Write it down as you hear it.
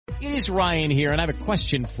It is Ryan here, and I have a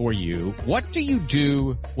question for you. What do you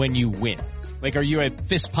do when you win? Like, are you a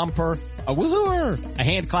fist pumper, a woohooer, a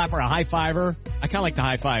hand clapper, a high fiver? I kind of like the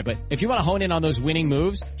high five, but if you want to hone in on those winning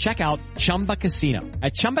moves, check out Chumba Casino.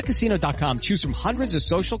 At ChumbaCasino.com, choose from hundreds of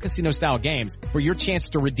social casino-style games for your chance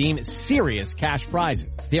to redeem serious cash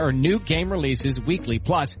prizes. There are new game releases weekly,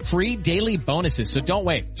 plus free daily bonuses. So don't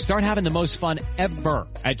wait. Start having the most fun ever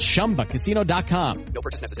at ChumbaCasino.com. No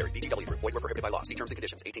purchase necessary. VGW Group. Void where prohibited by law. See terms and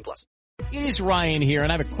conditions. 18+. It is Ryan here,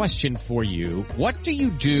 and I have a question for you. What do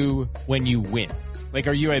you do when you win? Like,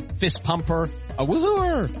 are you a fist pumper, a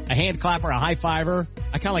woohooer, a hand clapper, a high fiver?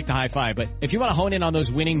 I kind of like the high five, but if you want to hone in on those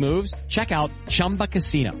winning moves, check out Chumba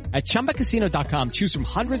Casino. At ChumbaCasino.com, choose from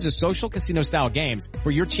hundreds of social casino-style games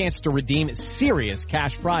for your chance to redeem serious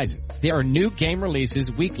cash prizes. There are new game releases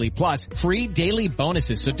weekly, plus free daily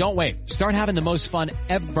bonuses. So don't wait. Start having the most fun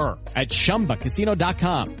ever at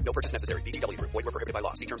ChumbaCasino.com. No purchase necessary. VGW Group. Void where prohibited by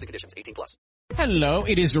law. See terms and conditions. 18+. Hello,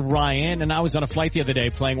 it is Ryan, and I was on a flight the other day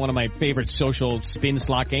playing one of my favorite social spin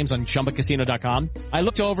slot games on ChumbaCasino.com. I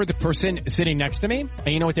looked over at the person sitting next to me, and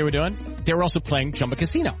you know what they were doing? They were also playing Chumba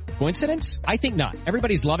Casino. Coincidence? I think not.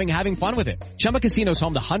 Everybody's loving having fun with it. Chumba Casino is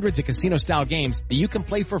home to hundreds of casino-style games that you can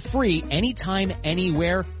play for free anytime,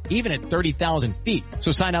 anywhere, even at 30,000 feet.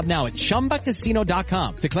 So sign up now at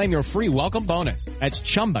ChumbaCasino.com to claim your free welcome bonus. That's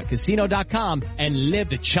ChumbaCasino.com and live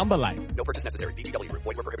the Chumba life. No purchase necessary. VGW Group.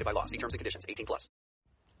 Void where prohibited by law. See terms and conditions. 18+.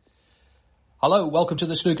 Hello, welcome to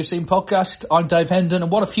the Snooker Scene podcast. I'm Dave Hendon,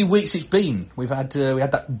 and what a few weeks it's been. We had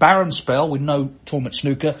that barren spell with no tournament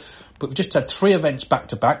snooker, but we've just had 3 events back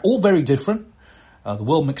to back, all very different. The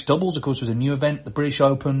World Mixed Doubles, of course, was a new event, the British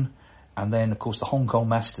Open, and then, of course, the Hong Kong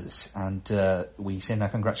Masters. And we send our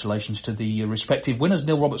congratulations to the respective winners,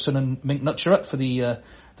 Neil Robertson and Mink Nutcharut for the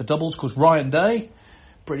doubles. Of course, Ryan Day,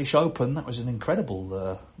 British Open, that was an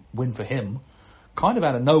incredible win for him. Kind of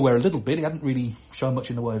out of nowhere a little bit. He hadn't really shown much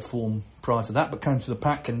in the way of form prior to that, but came to the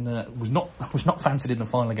pack and was not fancied in the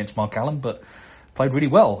final against Mark Allen, but played really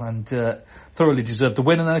well and thoroughly deserved the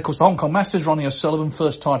win. And then, of course, the Hong Kong Masters, Ronnie O'Sullivan,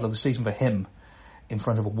 first title of the season for him, in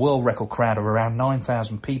front of a world record crowd of around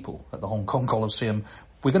 9,000 people at the Hong Kong Coliseum.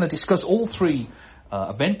 We're going to discuss all 3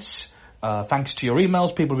 events. Thanks to your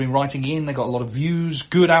emails, people have been writing in. They got a lot of views,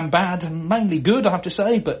 good and bad, and mainly good, I have to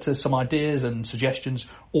say, but some ideas and suggestions,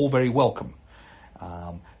 all very welcome.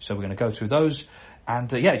 So we're going to go through those.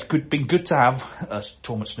 And it's been good to have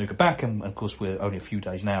tournament snooker back. And of course, we're only a few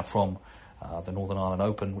days now from the Northern Ireland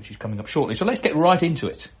Open, which is coming up shortly. So let's get right into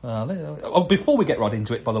it. Before we get right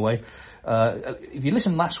into it, by the way, if you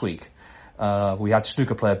listened last week, we had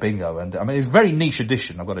snooker player bingo. And I mean, it's a very niche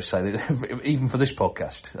edition, I've got to say, even for this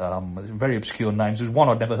podcast. Very obscure names. There's one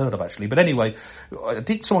I'd never heard of, actually. But anyway,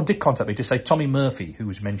 someone did contact me to say Tommy Murphy, who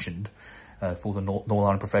was mentioned, for the Northern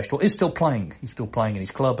Ireland Professional, is still playing. He's still playing in his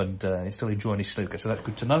club and he's still enjoying his snooker, so that's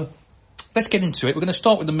good to know. Let's get into it. We're going to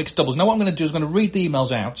start with the mixed doubles. Now what I'm going to do is I'm going to read the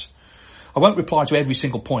emails out. I won't reply to every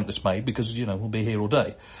single point that's made because, we'll be here all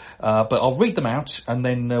day. But I'll read them out and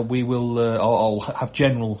then I'll have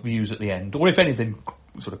general views at the end. Or if anything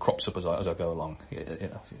sort of crops up as I go along.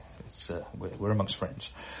 We're amongst friends.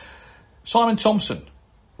 Simon Thompson.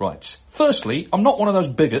 Right. Firstly, I'm not one of those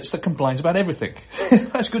bigots that complains about everything.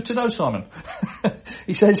 That's good to know, Simon.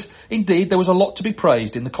 He says, indeed, there was a lot to be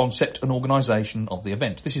praised in the concept and organisation of the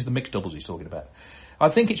event. This is the mixed doubles he's talking about. I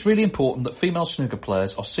think it's really important that female snooker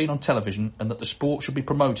players are seen on television and that the sport should be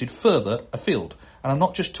promoted further afield. And I'm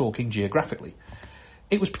not just talking geographically.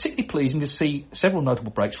 It was particularly pleasing to see several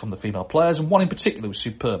notable breaks from the female players, and one in particular was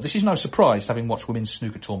superb. This is no surprise, having watched women's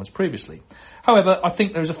snooker tournaments previously. However, I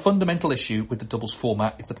think there is a fundamental issue with the doubles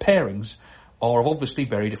format if the pairings are of obviously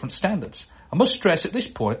very different standards. I must stress at this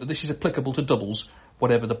point that this is applicable to doubles,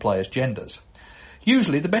 whatever the players' genders.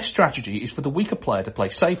 Usually, the best strategy is for the weaker player to play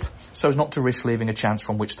safe, so as not to risk leaving a chance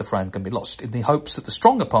from which the frame can be lost, in the hopes that the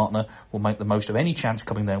stronger partner will make the most of any chance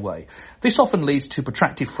coming their way. This often leads to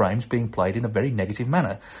protracted frames being played in a very negative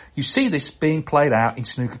manner. You see this being played out in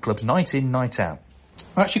snooker clubs night in, night out.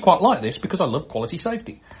 I actually quite like this because I love quality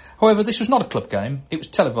safety. However, this was not a club game, it was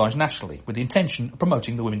televised nationally, with the intention of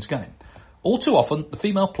promoting the women's game. All too often, the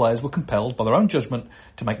female players were compelled by their own judgment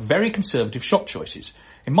to make very conservative shot choices.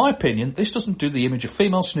 In my opinion, this doesn't do the image of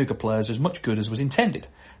female snooker players as much good as was intended.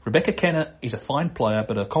 Rebecca Kenner is a fine player,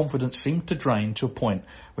 but her confidence seemed to drain to a point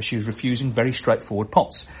where she was refusing very straightforward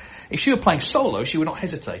pots. If she were playing solo, she would not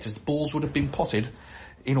hesitate, as the balls would have been potted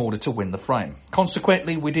in order to win the frame.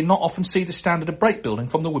 Consequently, we did not often see the standard of break building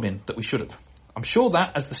from the women that we should have. I'm sure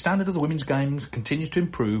that, as the standard of the women's games continues to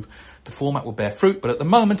improve, the format will bear fruit, but at the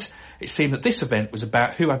moment, it seemed that this event was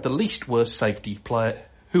about who had the least worst safety player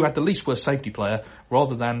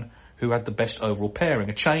rather than who had the best overall pairing,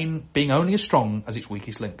 a chain being only as strong as its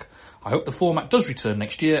weakest link. I hope the format does return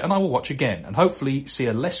next year and I will watch again and hopefully see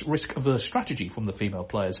a less risk-averse strategy from the female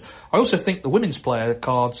players. I also think the women's player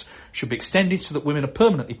cards should be extended so that women are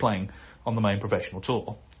permanently playing on the main professional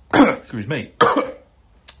tour. Excuse me.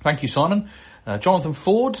 Thank you, Simon. Jonathan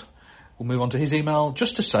Ford, we'll move on to his email,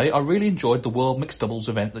 just to say I really enjoyed the World Mixed Doubles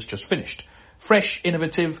event that's just finished. Fresh,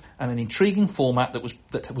 innovative and an intriguing format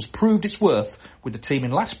that was proved its worth with the team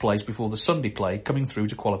in last place before the Sunday play coming through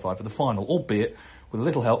to qualify for the final, albeit with a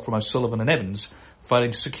little help from O'Sullivan and Evans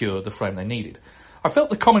failing to secure the frame they needed. I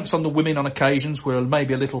felt the comments on the women on occasions were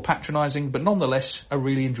maybe a little patronising, but nonetheless a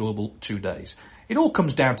really enjoyable 2 days. It all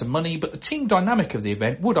comes down to money, but the team dynamic of the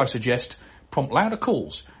event would, I suggest, prompt louder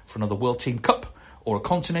calls for another World Team Cup or a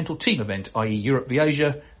continental team event, i.e. Europe v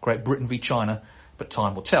Asia, Great Britain v China, but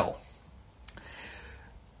time will tell.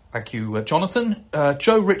 Thank you, Jonathan.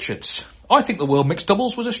 Joe Richards. I think the World Mixed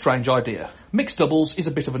Doubles was a strange idea. Mixed doubles is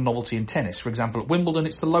a bit of a novelty in tennis. For example, at Wimbledon,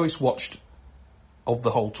 it's the lowest watched of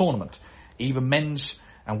the whole tournament. Even men's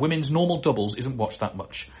and women's normal doubles isn't watched that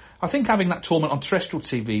much. I think having that tournament on terrestrial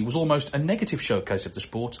TV was almost a negative showcase of the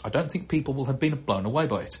sport. I don't think people will have been blown away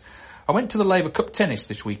by it. I went to the Laver Cup tennis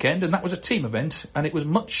this weekend, and that was a team event, and it was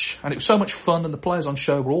so much fun, and the players on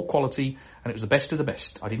show were all quality, and it was the best of the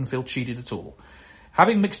best. I didn't feel cheated at all.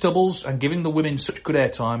 Having mixed doubles and giving the women such good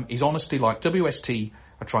airtime is honestly like WST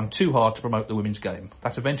are trying too hard to promote the women's game.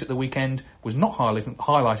 That event at the weekend was not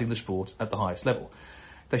highlighting the sport at the highest level.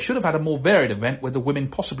 They should have had a more varied event where the women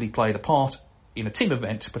possibly played a part in a team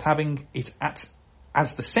event, but having it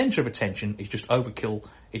as the centre of attention is just overkill.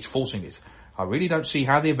 It's forcing it. I really don't see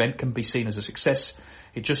how the event can be seen as a success.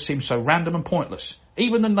 It just seems so random and pointless.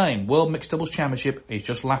 Even the name, World Mixed Doubles Championship, is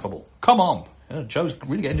just laughable. Come on. Joe's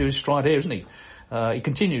really getting to his stride here, isn't he? He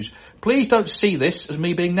continues, please don't see this as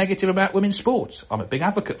me being negative about women's sports. I'm a big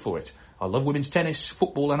advocate for it. I love women's tennis,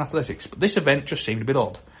 football and athletics, but this event just seemed a bit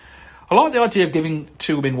odd. I like the idea of giving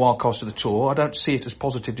 2 women wildcards to the tour. I don't see it as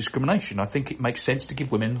positive discrimination. I think it makes sense to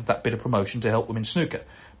give women that bit of promotion to help women's snooker.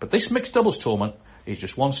 But this mixed doubles tournament is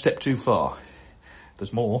just one step too far.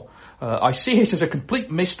 There's more. I see it as a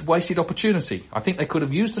complete missed, wasted opportunity. I think they could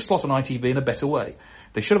have used the slot on ITV in a better way.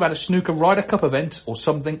 They should have had a snooker Ryder Cup event or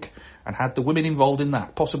something and had the women involved in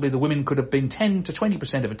that. Possibly the women could have been 10 to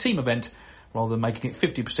 20% of a team event rather than making it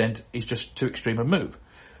 50% is just too extreme a move.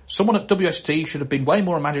 Someone at WST should have been way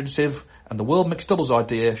more imaginative and the World Mixed Doubles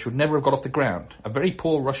idea should never have got off the ground. A very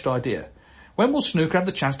poor rushed idea. When will snooker have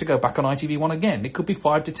the chance to go back on ITV1 again? It could be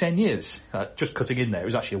 5 to 10 years. Just cutting in there, it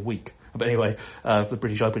was actually a week. But anyway, for the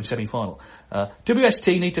British Open semi-final.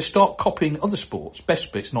 WST need to start copying other sports.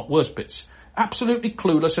 Best bits, not worst bits. Absolutely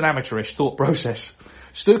clueless and amateurish thought process.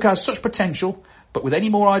 Snooker has such potential, but with any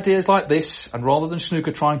more ideas like this, and rather than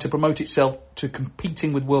snooker trying to promote itself to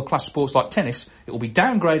competing with world-class sports like tennis, it will be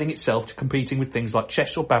downgrading itself to competing with things like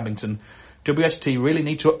chess or badminton. WST really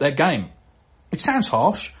need to up their game. It sounds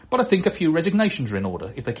harsh, but I think a few resignations are in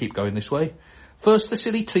order if they keep going this way. First the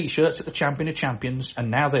silly T-shirts at the Champion of Champions, and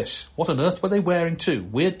now this. What on earth were they wearing too?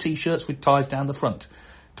 Weird T-shirts with ties down the front.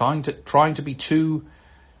 Trying to be too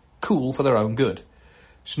cool for their own good.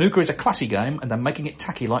 Snooker is a classy game, and they're making it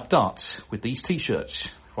tacky like darts with these T-shirts.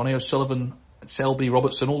 Ronnie O'Sullivan and Selby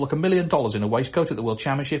Robertson all look $1 million in a waistcoat at the World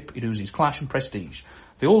Championship. It oozes clash and prestige.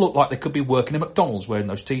 They all look like they could be working at McDonald's wearing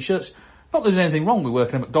those T-shirts. Not that there's anything wrong with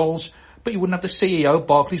working at McDonald's, but you wouldn't have the CEO of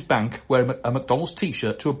Barclays Bank wearing a McDonald's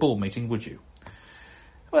T-shirt to a board meeting, would you?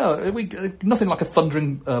 Well, nothing like a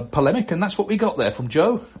thundering polemic, and that's what we got there from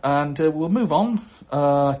Joe. And we'll move on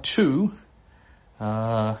to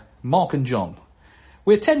Mark and John.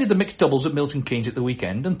 We attended the mixed doubles at Milton Keynes at the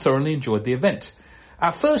weekend and thoroughly enjoyed the event.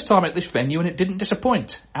 Our first time at this venue and it didn't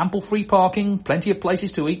disappoint. Ample free parking, plenty of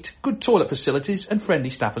places to eat, good toilet facilities and friendly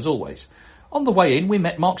staff as always. On the way in we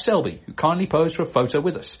met Mark Selby, who kindly posed for a photo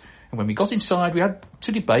with us. And when we got inside we had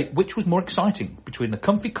to debate which was more exciting, between the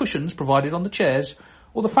comfy cushions provided on the chairs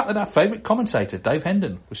or the fact that our favourite commentator, Dave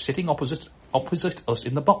Hendon, was sitting opposite us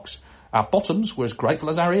in the box. Our bottoms were as grateful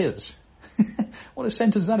as our ears. What a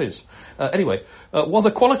sentence that is. Anyway, while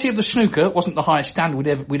the quality of the snooker wasn't the highest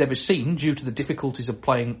standard we'd ever seen due to the difficulties of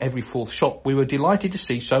playing every fourth shot, we were delighted to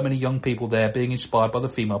see so many young people there being inspired by the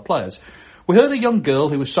female players. We heard a young girl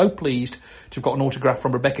who was so pleased to have got an autograph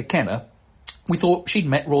from Rebecca Kenner. We thought she'd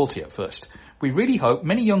met royalty at first. We really hope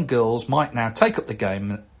many young girls might now take up the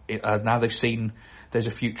game now they've seen there's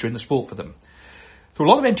a future in the sport for them. There are a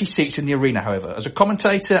lot of empty seats in the arena, however. As a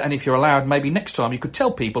commentator, and if you're allowed, maybe next time you could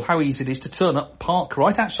tell people how easy it is to turn up, park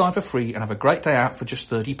right outside for free and have a great day out for just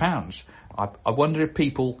 £30. I wonder if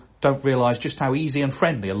people don't realise just how easy and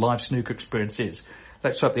friendly a live snooker experience is.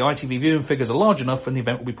 Let's hope the ITV viewing figures are large enough and the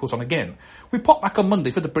event will be put on again. We popped back on Monday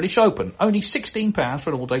for the British Open. Only £16 for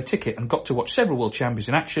an all-day ticket and got to watch several world champions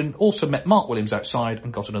in action. Also met Mark Williams outside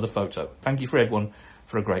and got another photo. Thank you for everyone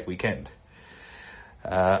for a great weekend.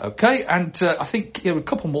 Okay, and I think a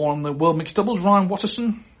couple more on the World Mixed Doubles. Ryan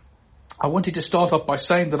Watterson. I wanted to start off by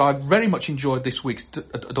saying that I very much enjoyed this week's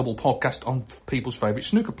double podcast on people's favourite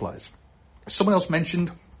snooker players. Someone else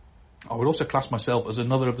mentioned I would also class myself as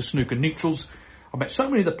another of the snooker neutrals. I've met so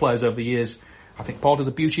many of the players over the years. I think part of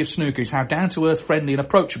the beauty of snooker is how down-to-earth, friendly and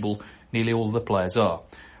approachable nearly all of the players are.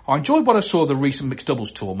 I enjoyed what I saw of the recent mixed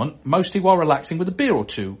doubles tournament, mostly while relaxing with a beer or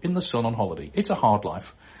two in the sun on holiday. It's a hard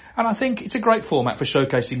life. And I think it's a great format for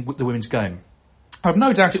showcasing the women's game. I have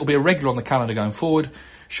no doubt it will be a regular on the calendar going forward.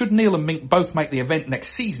 Should Neil and Mink both make the event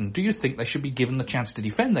next season, do you think they should be given the chance to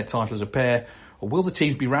defend their title as a pair, or will the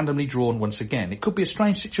teams be randomly drawn once again? It could be a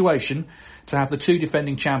strange situation to have the two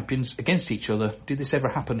defending champions against each other. Did this ever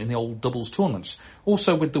happen in the old doubles tournaments?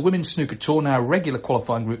 Also, with the Women's Snooker Tour now a regular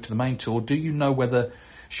qualifying route to the main tour, do you know whether,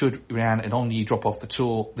 should Rhian and Onyi drop off the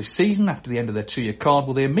tour this season after the end of their 2-year card,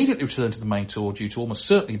 will they immediately return to the main tour due to almost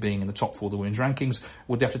certainly being in the top 4 of the women's rankings?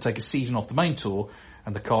 Would they have to take a season off the main tour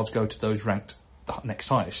and the cards go to those ranked the next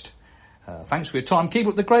highest? Thanks for your time. Keep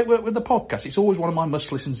up the great work with the podcast. It's always one of my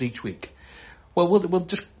must-listens each week. Well, we'll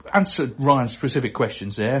just answer Ryan's specific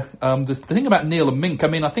questions there. The thing about Neil and Mink, I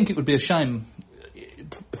mean, I think it would be a shame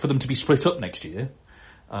for them to be split up next year.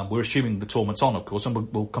 We're assuming the tournament's on, of course,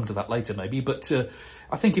 and we'll come to that later maybe. But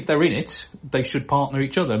I think if they're in it, they should partner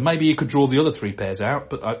each other. Maybe you could draw the other 3 pairs out,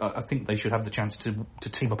 but I think they should have the chance to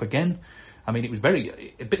team up again. I mean, it was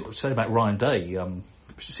a bit to say about Ryan Day,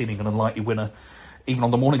 seeming an unlikely winner, even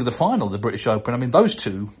on the morning of the final of the British Open. I mean, those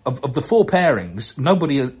two, of the 4 pairings,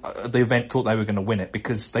 nobody at the event thought they were going to win it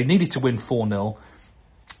because they needed to win 4-0.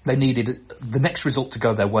 They needed the next result to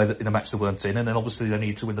go their way in a match they weren't in, and then obviously they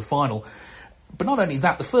needed to win the final. But not only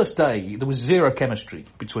that, the first day, there was zero chemistry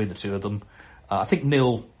between the two of them. I think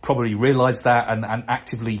Neil probably realised that and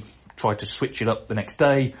actively tried to switch it up the next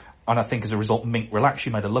day. And I think as a result, Mink relaxed.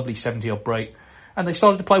 She made a lovely 70-odd break. And they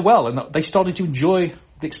started to play well, and they started to enjoy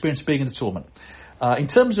the experience of being in the tournament. In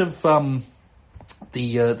terms of the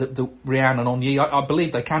Rhian and Onyi, I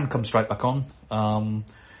believe they can come straight back on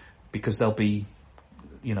because they'll be,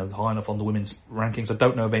 high enough on the women's rankings. I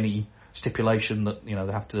don't know of any stipulation that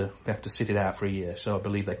they have to sit it out for a year, so I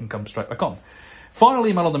believe they can come straight back on. Final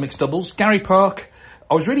email on the mixed doubles, Gary Park.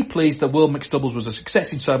 I was really pleased that World Mixed Doubles was a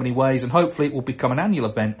success in so many ways, and hopefully it will become an annual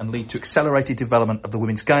event and lead to accelerated development of the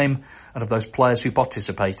women's game and of those players who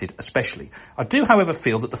participated especially. I do, however,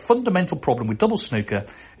 feel that the fundamental problem with double snooker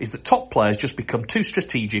is that top players just become too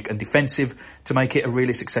strategic and defensive to make it a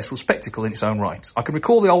really successful spectacle in its own right. I can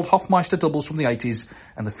recall the old Hofmeister doubles from the 80s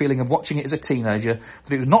and the feeling of watching it as a teenager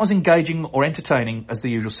that it was not as engaging or entertaining as the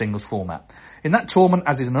usual singles format. In that tournament,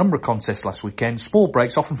 as in a number of contests last weekend, small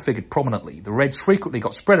breaks often figured prominently. The Reds frequently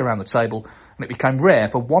got spread around the table, and it became rare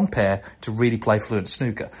for one pair to really play fluent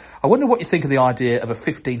snooker. I wonder what you think of the idea of a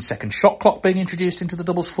 15-second shot clock being introduced into the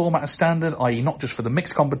doubles format as standard, i.e. not just for the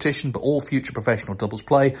mixed competition, but all future professional doubles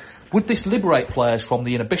play. Would this liberate players from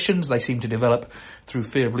the inhibitions they seem to develop through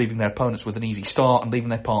fear of leaving their opponents with an easy start and leaving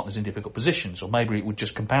their partners in difficult positions? Or maybe it would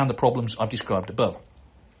just compound the problems I've described above.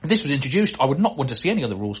 If this was introduced, I would not want to see any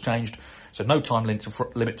other rules changed, so no time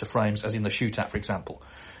limit to frames, as in the shootout, for example.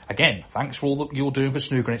 Again, thanks for all that you're doing for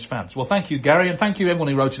snooker and its fans. Well, thank you, Gary, and thank you everyone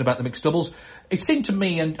who wrote in about the mixed doubles. It seemed to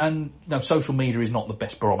me, and social media is not the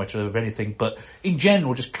best barometer of anything, but in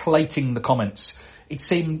general, just collating the comments, it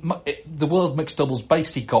seemed the World Mixed Doubles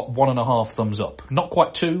basically got 1.5 thumbs up. Not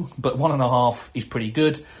quite 2, but 1.5 is pretty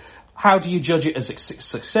good. How do you judge it as a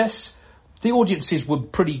success? The audiences were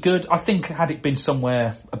pretty good. I think had it been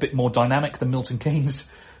somewhere a bit more dynamic than Milton Keynes,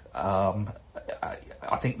 I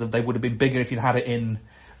think that they would have been bigger if you'd had it in...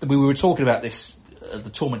 We were talking about this, the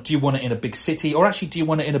tournament. Do you want it in a big city, or actually do you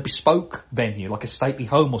want it in a bespoke venue, like a stately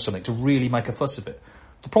home or something, to really make a fuss of it?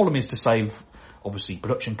 The problem is to save, obviously,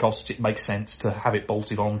 production costs. It makes sense to have it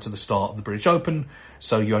bolted on to the start of the British Open,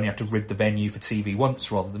 so you only have to rid the venue for TV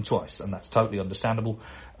once rather than twice, and that's totally understandable.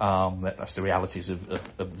 That's the realities of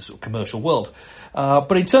the sort of commercial world.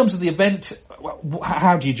 But in terms of the event,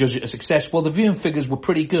 how do you judge it a success? Well, the viewing figures were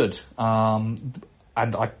pretty good, and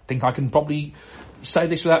I think I can probably say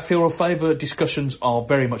this without fear or favour. Discussions are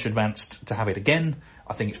very much advanced to have it again.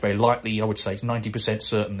 I think it's very likely, I would say it's 90%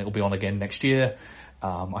 certain it'll be on again next year.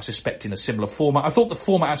 I suspect in a similar format. I thought the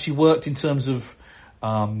format actually worked in terms of,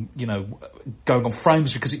 going on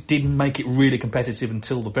frames, because it didn't make it really competitive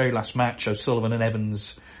until the very last match. O'Sullivan and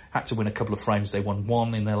Evans had to win a couple of frames. They won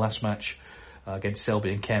 1 in their last match. against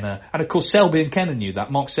Selby and Kenner. And of course, Selby and Kenner knew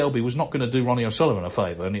that. Mark Selby was not going to do Ronnie O'Sullivan a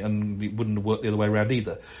favour, and it wouldn't have worked the other way around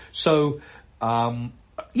either. So,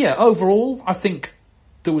 overall, I think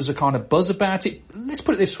there was a kind of buzz about it. Let's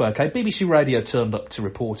put it this way, okay? BBC Radio turned up to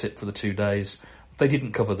report it for the 2 days. They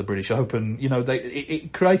didn't cover the British Open.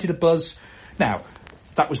 It created a buzz. Now,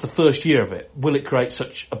 that was the first year of it. Will it create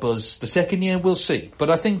such a buzz the second year? We'll see.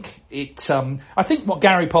 But I think I think what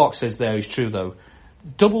Gary Park says there is true, though.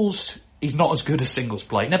 Doubles is not as good as singles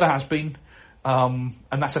play. It never has been. And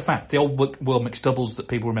that's a fact. The old World Mixed Doubles that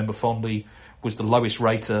people remember fondly was the lowest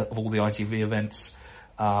rater of all the ITV events.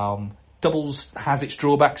 Doubles has its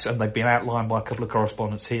drawbacks, and they've been outlined by a couple of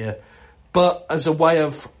correspondents here. But as a way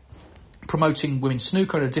of promoting women's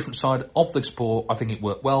snooker on a different side of the sport, I think it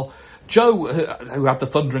worked well. Joe, who had the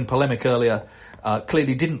thundering polemic earlier,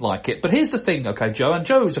 clearly didn't like it. But here's the thing, okay, Joe, and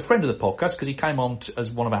Joe is a friend of the podcast because he came on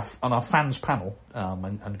as one of our fans panel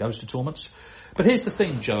and goes to tournaments. But here's the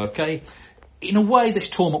thing, Joe, okay, in a way this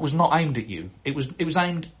tournament was not aimed at you. It was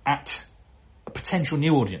aimed at a potential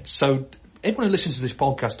new audience. So everyone who listens to this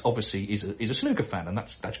podcast obviously is a snooker fan, and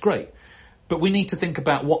that's great. But we need to think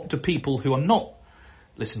about what do people who are not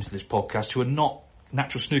listening to this podcast, who are not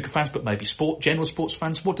natural snooker fans, but maybe general sports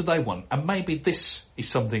fans, what do they want? And maybe this is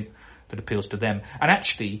something that appeals to them. And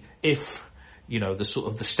actually, if,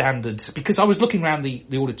 the standards, because I was looking around the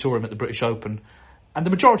auditorium at the British Open, and the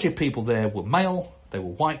majority of people there were male, they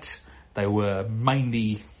were white, they were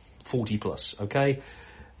mainly 40 plus, okay?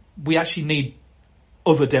 We actually need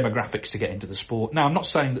other demographics to get into the sport. Now, I'm not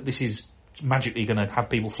saying that this is magically going to have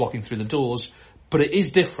people flocking through the doors, but it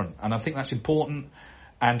is different, and I think that's important.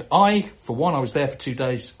 And I was there for 2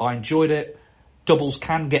 days. I enjoyed it. Doubles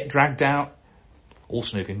can get dragged out. All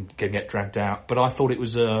snooker can get dragged out. But I thought it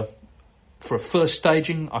was, for a first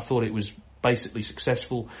staging, I thought it was basically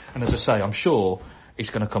successful. And as I say, I'm sure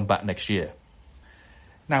it's going to come back next year.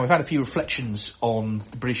 Now, we've had a few reflections on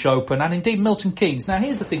the British Open and indeed Milton Keynes. Now,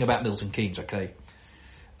 here's the thing about Milton Keynes, okay?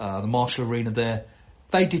 The Marshall Arena there.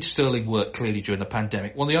 They did sterling work clearly during the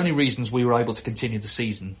pandemic. One of the only reasons we were able to continue the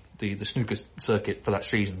season, the snooker circuit for that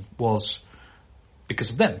season, was because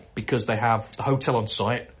of them. Because they have the hotel on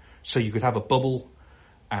site, so you could have a bubble,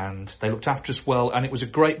 and they looked after us well, and it was a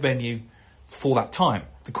great venue for that time.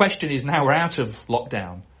 The question is, now we're out of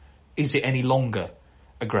lockdown, is it any longer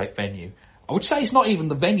a great venue? I would say it's not even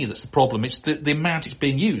the venue that's the problem, it's the amount it's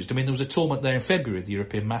being used. I mean, there was a tournament there in February, the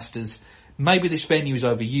European Masters. Maybe this venue is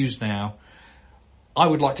overused now. I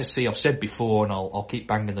would like to see, I've said before, and I'll keep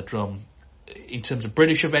banging the drum, in terms of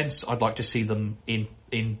British events, I'd like to see them in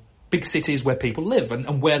big cities where people live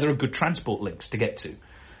and where there are good transport links to get to.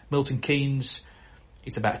 Milton Keynes,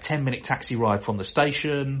 it's about a 10-minute taxi ride from the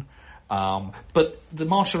station. But the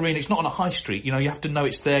Marshall Arena, it's not on a high street. You have to know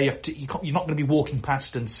it's there. You're not going to be walking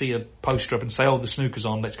past and see a poster up and say, oh, the snooker's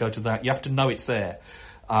on, let's go to that. You have to know it's there.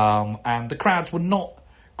 And the crowds were not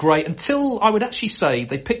great until, I would actually say,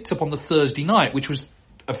 they picked up on the Thursday night, which was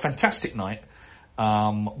a fantastic night,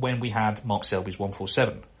 when we had Mark Selby's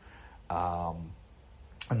 147.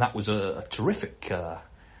 And that was a terrific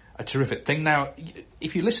thing. Now,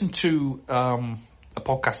 if you listen to a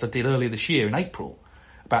podcast I did earlier this year in April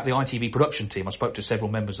about the ITV production team, I spoke to several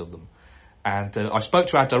members of them. And I spoke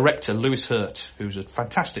to our director, Lewis Hurt, who's a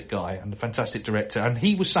fantastic guy and a fantastic director. And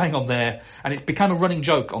he was saying on there, and it became a running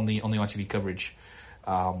joke on the ITV coverage,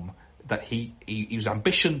 that he was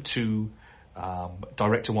ambition to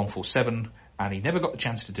direct a 147, and he never got the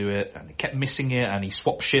chance to do it, and he kept missing it, and he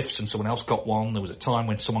swapped shifts, and someone else got one. There was a time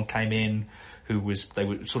when someone came in they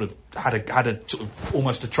were sort of had a sort of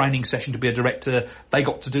almost a training session to be a director. They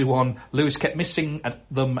got to do one. Lewis kept missing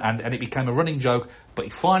them, and it became a running joke. But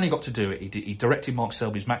he finally got to do it. He directed Mark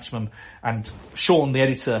Selby's Maximum, and Sean, the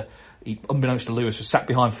editor, unbeknownst to Lewis, was sat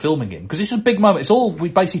behind filming him, because this is a big moment. It's all we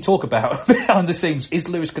basically talk about behind the scenes. Is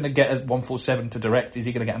Lewis going to get a 147 to direct? Is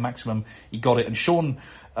he going to get a Maximum? He got it, and Sean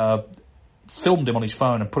filmed him on his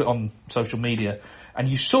phone and put it on social media. And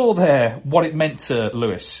you saw there what it meant to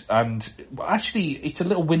Lewis. And actually, it's a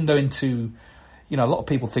little window into, a lot of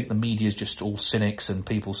people think the media is just all cynics and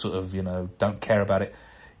people sort of, don't care about it.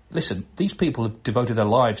 Listen, these people have devoted their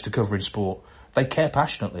lives to covering sport. They care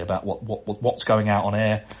passionately about what's going out on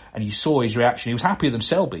air. And you saw his reaction. He was happier than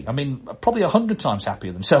Selby. I mean, probably 100 times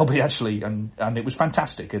happier than Selby, actually. And it was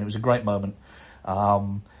fantastic. And it was a great moment.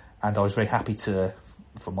 And I was very happy to,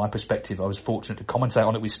 from my perspective, I was fortunate to commentate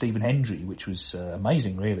on it with Stephen Hendry, which was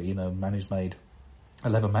amazing, really. A man who's made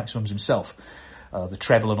 11 Maximums himself. The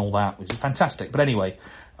treble and all that was fantastic. But anyway,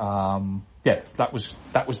 that was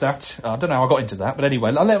that. I don't know how I got into that, but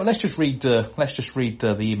anyway, let's just read the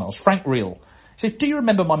emails. Frank Reel says, do you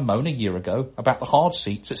remember my moan a year ago about the hard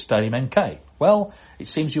seats at Stadium NK? Well, it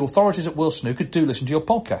seems the authorities at World Snooker do listen to your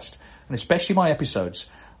podcast, and especially my episodes,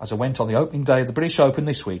 as I went on the opening day of the British Open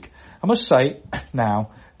this week. I must say, now,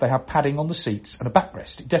 they have padding on the seats and a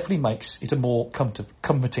backrest. It definitely makes it a more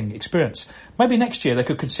comforting experience. Maybe next year they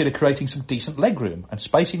could consider creating some decent legroom and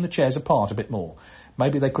spacing the chairs apart a bit more.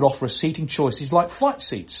 Maybe they could offer us seating choices like flight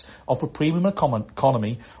seats, offer premium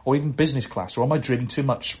economy, or even business class, or am I dreaming too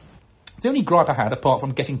much? The only gripe I had, apart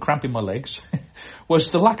from getting cramp in my legs,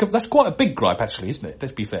 was the lack of... That's quite a big gripe, actually, isn't it?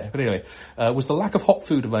 Let's be fair. But anyway, was the lack of hot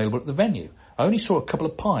food available at the venue. I only saw a couple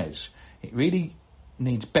of pies. It really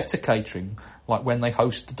needs better catering, like when they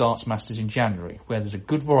host the Darts Masters in January, where there's a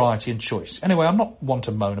good variety and choice. Anyway, I'm not one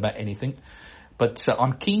to moan about anything, but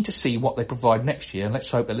I'm keen to see what they provide next year, and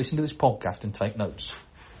let's hope they listen to this podcast and take notes.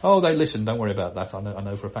 Oh, they listen. Don't worry about that. I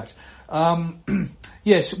know for a fact.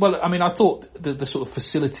 Yes, well, I mean, I thought the sort of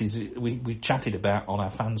facilities we chatted about on our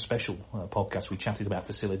fan special podcast, we chatted about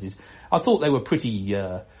facilities. I thought they were pretty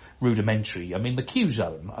rudimentary. I mean, the Q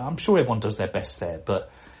zone, I'm sure everyone does their best there, but,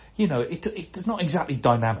 you know, it's not exactly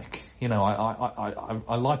dynamic. You know,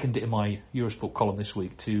 I likened it in my Eurosport column this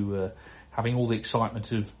week to having all the excitement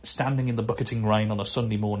of standing in the bucketing rain on a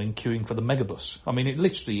Sunday morning queuing for the megabus. I mean, it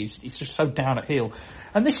literally is, it's just so down at heel.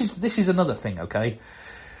 And this is another thing, okay?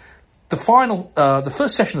 The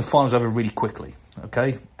first session of the final was over really quickly,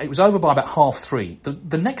 okay? It was over by about 3:30.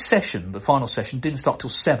 The next session, the final session, didn't start till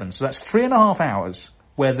 7, so that's 3.5 hours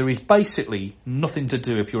where there is basically nothing to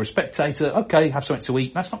do. If you're a spectator, okay, have something to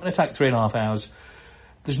eat. That's not going to take 3.5 hours.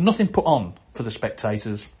 There's nothing put on for the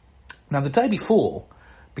spectators. Now, the day before,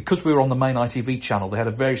 because we were on the main ITV channel, they had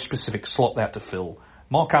a very specific slot there to fill.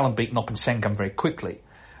 Mark Allen beat Noppin Sengham very quickly.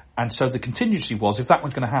 And so the contingency was, if that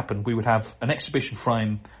was going to happen, we would have an exhibition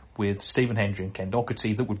frame with Stephen Hendry and Ken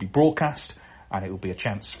Doherty that would be broadcast, and it would be a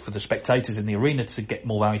chance for the spectators in the arena to get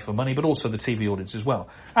more value for money, but also the TV audience as well.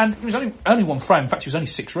 And it was only one frame. In fact, it was only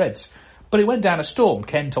 6 reds. But it went down a storm.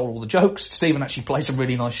 Ken told all the jokes. Stephen actually played some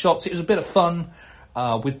really nice shots. It was a bit of fun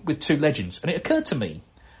with two legends. And it occurred to me,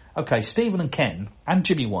 okay, Stephen and Ken and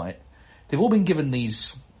Jimmy White, they've all been given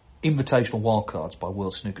these invitational wildcards by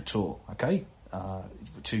World Snooker Tour, okay,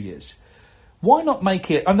 for 2 years. Why not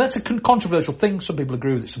make it, and that's a controversial thing, some people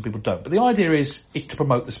agree with it, some people don't, but the idea is it's to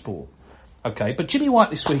promote the sport, okay? But Jimmy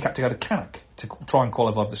White this week had to go to Cannock to try and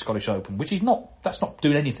qualify for the Scottish Open, which is that's not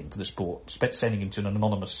doing anything for the sport, sending him to an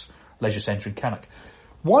anonymous leisure centre in Cannock.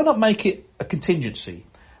 Why not make it a contingency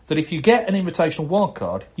that if you get an invitational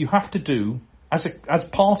wildcard, you have to do, as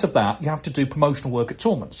part of that, you have to do promotional work at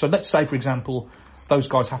tournaments. So let's say, for example, those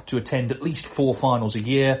guys have to attend at least 4 finals a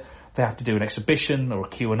year. They have to do an exhibition or a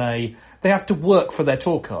Q&A. They have to work for their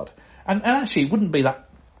tour card. And actually, it wouldn't be that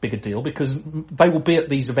big a deal because they will be at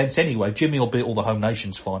these events anyway. Jimmy will be at all the Home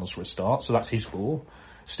Nations finals for a start, so that's his 4.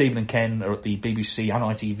 Stephen and Ken are at the BBC and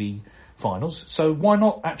ITV finals. So why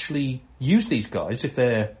not actually use these guys if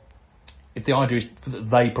the idea is that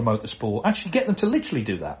they promote the sport? Actually get them to literally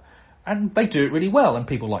do that. And they do it really well, and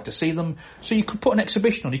people like to see them. So you could put an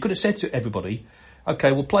exhibition on. You could have said to everybody,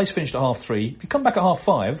 okay, well, play's finished at 3:30. If you come back at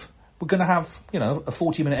 5:30, we're going to have, a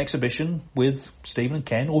 40-minute exhibition with Stephen and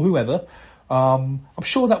Ken or whoever. I'm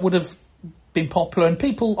sure that would have been popular, and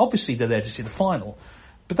people, obviously, they're there to see the final.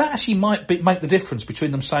 But that actually might make the difference between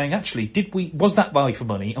them saying, actually, was that value for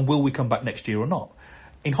money, and will we come back next year or not?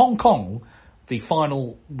 In Hong Kong, the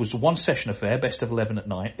final was a one-session affair, best of 11 at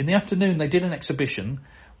night. In the afternoon, they did an exhibition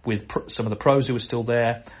with some of the pros who were still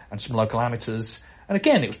there and some local amateurs. And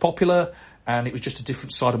again, it was popular, and it was just a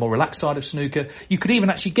different side, a more relaxed side of snooker. You could even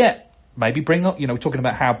actually bring up, we're talking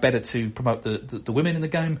about how better to promote the women in the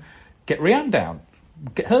game, get Rianne down,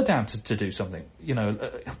 get her down to do something.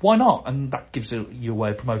 Why not? And that gives you a way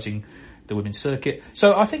of promoting the women's circuit.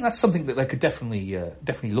 So I think that's something that they could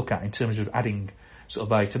definitely look at in terms of adding sort of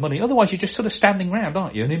value to money. Otherwise, you're just sort of standing around,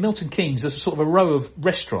 aren't you? And in Milton Keynes, there's a sort of a row of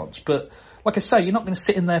restaurants, but like I say, you're not going to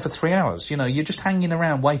sit in there for 3 hours. You're just hanging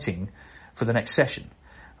around waiting for the next session.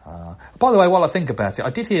 By the way, while I think about it, I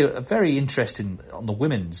did hear a very interesting, on the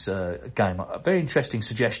women's game, a very interesting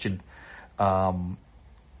suggestion.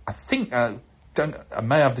 I think, I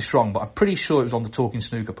may have this wrong, but I'm pretty sure it was on the Talking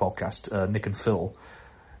Snooker podcast, Nick and Phil.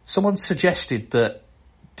 Someone suggested that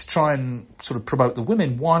to try and sort of promote the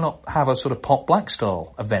women, why not have a sort of Pot Black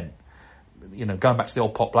style event? Going back to the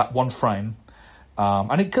old Pot Black, one frame.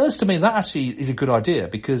 And it occurs to me that actually is a good idea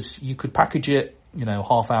because you could package it,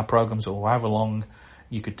 half-hour programs or however long.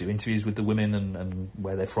 You could do interviews with the women and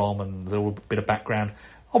where they're from and a little bit of background.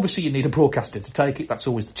 Obviously, you need a broadcaster to take it. That's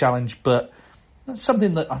always the challenge, but that's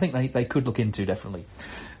something that I think they could look into, definitely.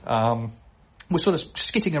 we're sort of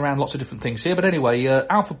skitting around lots of different things here. But anyway,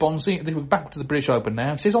 Alpha Bonzi, we're back to the British Open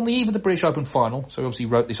now. It says on the eve of the British Open final, so obviously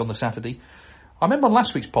wrote this on the Saturday. I remember on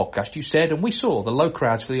last week's podcast you said, and we saw the low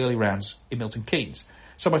crowds for the early rounds in Milton Keynes.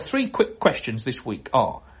 So my 3 quick questions this week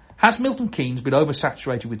are, has Milton Keynes been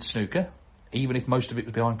oversaturated with snooker, even if most of it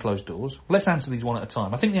was behind closed doors? Let's answer these one at a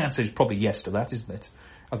time. I think the answer is probably yes to that, isn't it?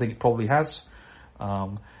 I think it probably has.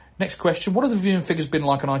 Next question, what have the viewing figures been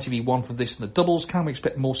like on ITV1 for this and the doubles? Can we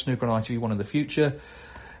expect more snooker on ITV1 in the future?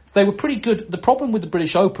 They were pretty good. The problem with the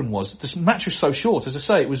British Open was this match was so short. As I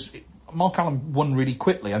say, Mark Allen won really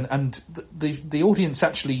quickly, and the audience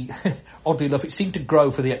actually, oddly enough, it seemed to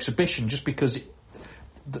grow for the exhibition just because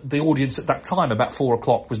the audience at that time, about 4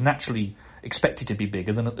 o'clock, was naturally expected to be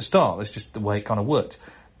bigger than at the start. That's just the way it kind of worked.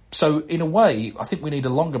 So in a way, I think we need a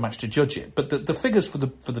longer match to judge it. But the figures for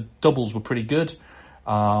the doubles were pretty good.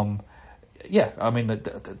 People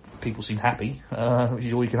seemed happy, which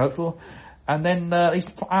is all you can hope for. And then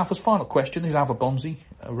Alpha's final question is Alpha Bonzi,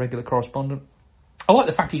 a regular correspondent. I like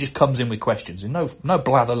the fact he just comes in with questions. And no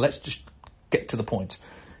blather, let's just get to the point.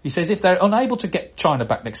 He says, if they're unable to get China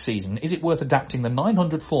back next season, is it worth adapting the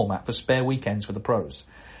 900 format for spare weekends for the pros?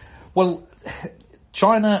 Well,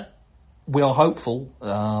 China, we are hopeful.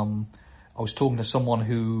 I was talking to someone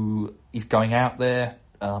who is going out there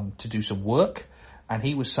to do some work, and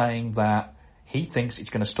he was saying that he thinks it's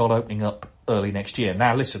going to start opening up early next year.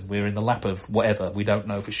 Now, listen, we're in the lap of whatever. We don't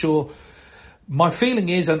know for sure. My feeling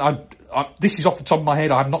is, and this is off the top of my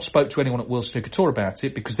head, I have not spoke to anyone at World Snooker Tour about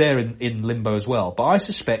it because they're in limbo as well. But I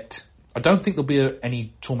suspect, I don't think there'll be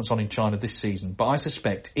any tournaments on in China this season, but I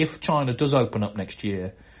suspect if China does open up next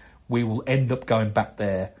year, we will end up going back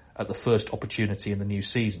there at the first opportunity in the new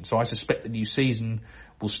season. So I suspect the new season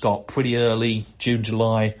will start pretty early, June,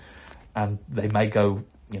 July, and they may go,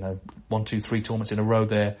 1, 2, 3 tournaments in a row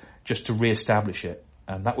there just to re-establish it.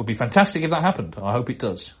 And that would be fantastic if that happened. I hope it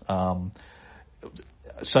does.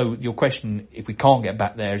 So your question, if we can't get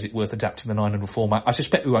back there, is it worth adapting the 900 format? I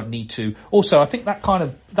suspect we won't need to. Also, I think that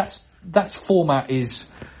format is,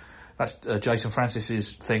 that's Jason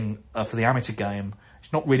Francis's thing for the amateur game.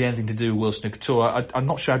 It's not really anything to do with World Snooker Tour. I'm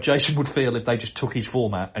not sure how Jason would feel if they just took his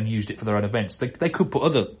format and used it for their own events. They could put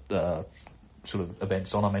other sort of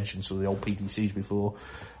events on. I mentioned sort of the old PTCs before.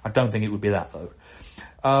 I don't think it would be that, though.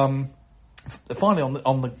 Finally,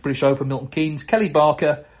 on the British Open, Milton Keynes, Kelly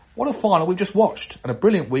Barker. What a final we've just watched, and a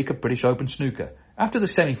brilliant week of British Open snooker. After the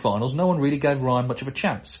semi-finals, no one really gave Ryan much of a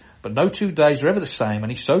chance, but no 2 days are ever the same,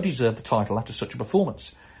 and he so deserved the title after such a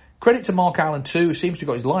performance. Credit to Mark Allen too, who seems to have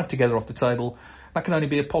got his life together off the table. That can only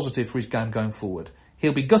be a positive for his game going forward.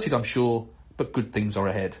 He'll be gutted, I'm sure, but good things are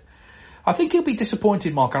ahead. I think he'll be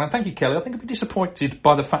disappointed, Mark Allen. Thank you, Kelly. I think he'll be disappointed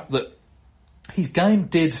by the fact that his game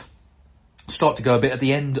did start to go a bit at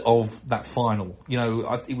the end of that final.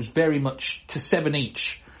 It was very much to 7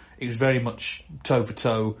 each. It was very much toe for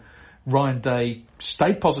toe. Ryan Day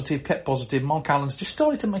stayed positive, kept positive. Mark Allen's just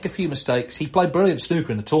started to make a few mistakes. He played brilliant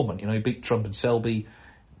snooker in the tournament. He beat Trump and Selby.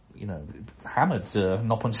 Hammered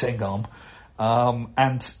Noppon Sengam.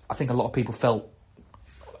 And I think a lot of people felt,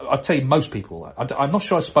 I'd say most people, I'm not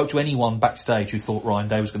sure I spoke to anyone backstage who thought Ryan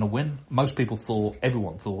Day was going to win.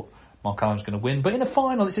 Everyone thought Mark Allen was going to win. But in a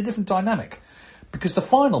final, it's a different dynamic. Because the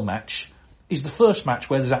final match is the first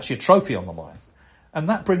match where there's actually a trophy on the line. And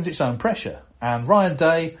that brings its own pressure. And Ryan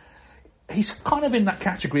Day, he's kind of in that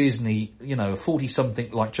category, isn't he?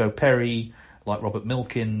 40-something like Joe Perry, like Robert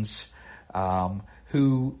Milkins,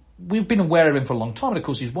 who we've been aware of him for a long time. And of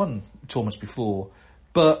course, he's won tournaments before,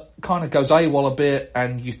 but kind of goes AWOL a bit.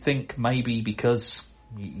 And you think maybe because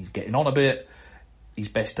he's getting on a bit, his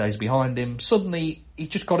best days behind him, suddenly he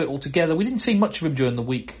just got it all together. We didn't see much of him during the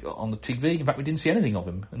week on the TV. In fact, we didn't see anything of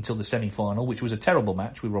him until the semi-final, which was a terrible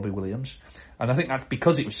match with Robbie Williams. And I think that's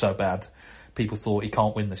because it was so bad, people thought he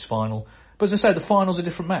can't win this final. But as I say, the final's a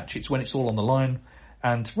different match. It's when it's all on the line.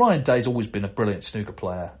 And Ryan Day's always been a brilliant snooker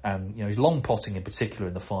player. And, his long potting in particular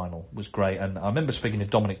in the final was great. And I remember speaking to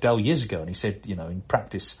Dominic Dell years ago, and he said, in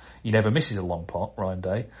practice, he never misses a long pot, Ryan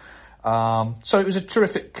Day. So it was a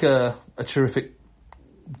terrific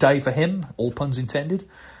day for him, all puns intended.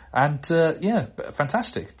 And,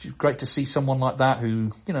 fantastic. Great to see someone like that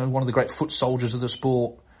who, one of the great foot soldiers of the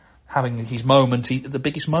sport, having his moment, the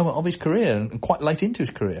biggest moment of his career, and quite late into his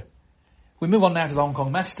career. We move on now to the Hong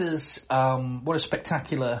Kong Masters. What a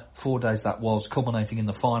spectacular 4 days that was, culminating in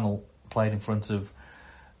the final, played in front of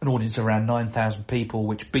an audience of around 9,000 people,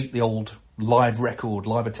 which beat the old live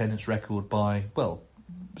attendance record by,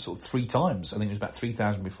 sort of 3 times. I think it was about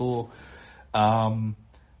 3,000 before.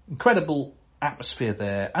 Incredible atmosphere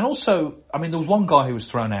there. And also, there was one guy who was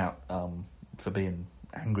thrown out for being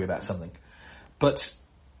angry about something. But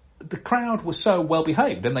the crowd was so well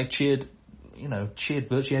behaved, and they cheered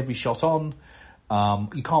virtually every shot on.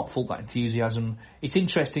 You can't fault that enthusiasm. It's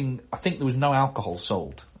interesting, I think there was no alcohol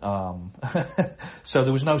sold. So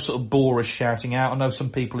there was no sort of boorish shouting out. I know some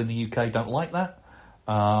people in the UK don't like that.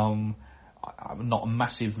 I'm not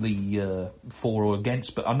massively for or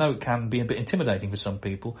against, but I know it can be a bit intimidating for some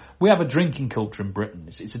people. We have a drinking culture in Britain.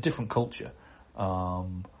 It's a different culture.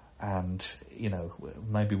 And,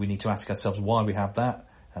 maybe we need to ask ourselves why we have that.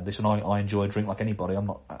 And listen, I enjoy a drink like anybody. I'm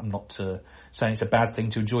not saying it's a bad thing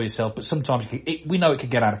to enjoy yourself, but sometimes we know it can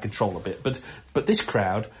get out of control a bit. But this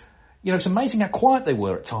crowd, it's amazing how quiet they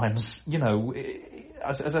were at times.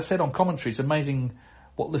 As I said on commentary, it's amazing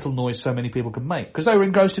what little noise so many people can make, because they were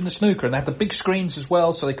engrossed in the snooker, and they had the big screens as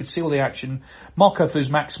well, so they could see all the action. Marco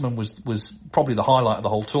Fu's Maximum was probably the highlight of the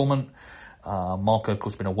whole tournament. Marco, of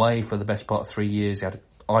course, been away for the best part of 3 years. He had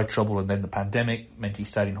eye trouble, and then the pandemic meant he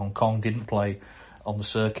stayed in Hong Kong, didn't play on the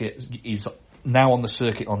circuit. He's now on the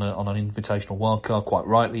circuit on an invitational wildcard, quite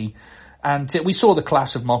rightly. And we saw the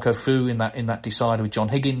class of Marco Fu in that decider with John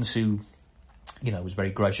Higgins, who, was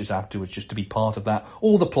very gracious afterwards just to be part of that.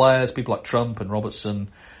 All the players, people like Trump and Robertson,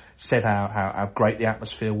 said how great the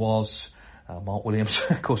atmosphere was. Mark Williams,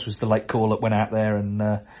 of course, was the late caller that went out there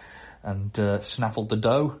and snaffled the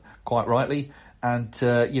dough, quite rightly. And,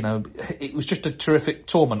 it was just a terrific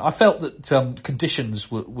tournament. I felt that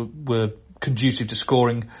conditions were conducive to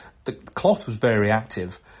scoring. The cloth was very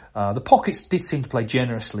active. The pockets did seem to play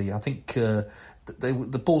generously. I think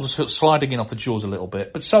the balls were sort of sliding in off the jaws a little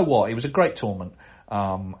bit, but so what? It was a great tournament,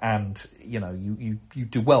 and you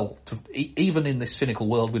do well to, even in this cynical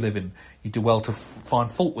world we live in, you do well to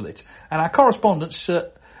find fault with it. And our correspondents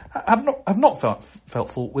have not felt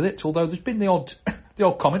fault with it, although there's been the odd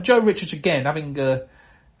comment. Joe Richards again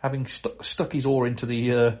having stuck his oar into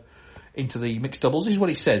the mixed doubles. This is what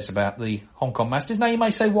he says about the Hong Kong Masters. Now you may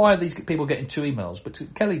say, why are these people getting 2 emails? But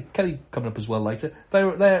Kelly coming up as well later. They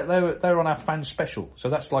were on our fan special, so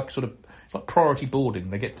that's like it's like priority boarding.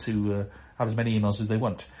 They get to have as many emails as they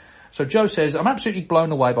want. So Joe says, I'm absolutely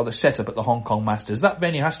blown away by the setup at the Hong Kong Masters. That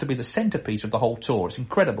venue has to be the centrepiece of the whole tour. It's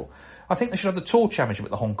incredible. I think they should have the Tour Championship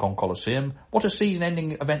at the Hong Kong Coliseum. What a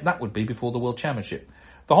season-ending event that would be before the World Championship.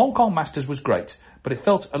 The Hong Kong Masters was great, but it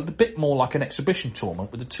felt a bit more like an exhibition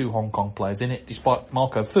tournament with the 2 Hong Kong players in it, despite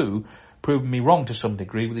Marco Fu proving me wrong to some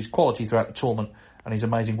degree with his quality throughout the tournament and his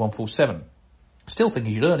amazing 147. Still think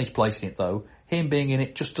he should earn his place in it, though. Him being in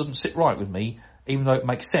it just doesn't sit right with me, even though it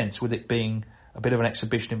makes sense with it being a bit of an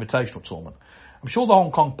exhibition invitational tournament. I'm sure the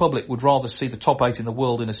Hong Kong public would rather see the top 8 in the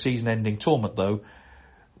world in a season-ending tournament, though,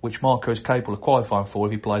 which Marco is capable of qualifying for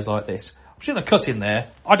if he plays like this. I'm just going to cut in there.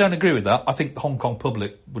 I don't agree with that. I think the Hong Kong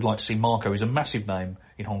public would like to see Marco. He's a massive name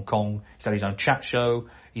in Hong Kong. He's had his own chat show.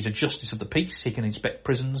 He's a justice of the peace. He can inspect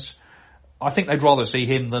prisons. I think they'd rather see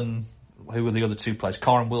him than who were the other 2 players.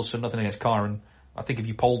 Kyron Wilson, nothing against Kyron. I think if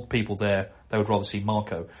you polled people there, they would rather see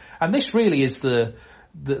Marco. And this really is the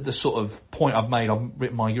sort of point I've made. I've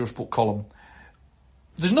written my Eurosport column.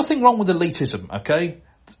 There's nothing wrong with elitism, okay?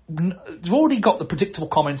 They've already got the predictable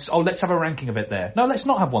comments, let's have a ranking event there. No, let's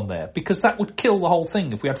not have one there, because that would kill the whole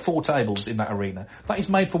thing if we had 4 tables in that arena. That is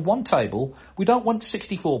made for 1 table. We don't want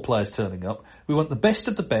 64 players turning up. We want the best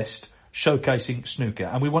of the best showcasing snooker,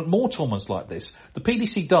 and we want more tournaments like this. The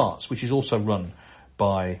PDC Darts, which is also run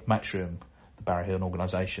by Matchroom, the Barry Hearn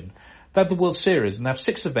organisation, they have the World Series, and they have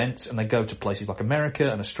 6 events, and they go to places like America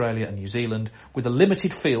and Australia and New Zealand with a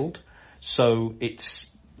limited field, so it's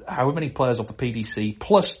however many players off the PDC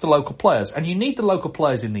plus the local players. And you need the local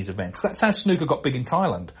players in these events. That's how snooker got big in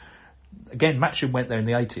Thailand. Again, Matchroom went there in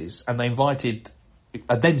the 80s, and they invited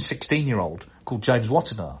a then 16-year-old called James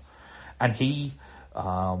Wattenaar. And he,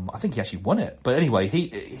 I think he actually won it. But anyway,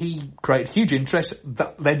 he created huge interest.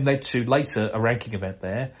 That then led to later a ranking event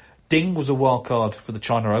there. Ding was a wild card for the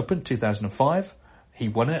China Open 2005. He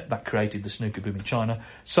won it. That created the snooker boom in China.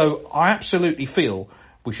 So I absolutely feel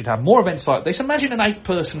we should have more events like this. Imagine an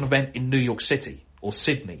 8-person event in New York City or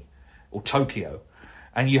Sydney or Tokyo,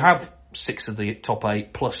 and you have 6 of the top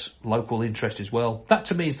 8 plus local interest as well. That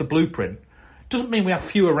to me is the blueprint. Doesn't mean we have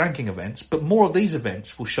fewer ranking events, but more of these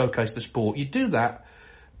events will showcase the sport. You do that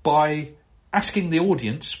by asking the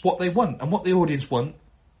audience what they want, and what the audience want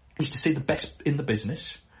is to see the best in the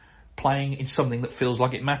business playing in something that feels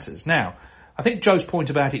like it matters. Now, I think Joe's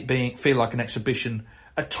point about it feel like an exhibition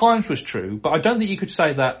at times was true, but I don't think you could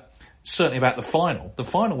say that certainly about the final. The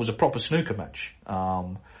final was a proper snooker match.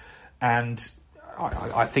 And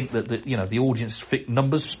I think that the audience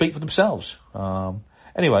numbers speak for themselves.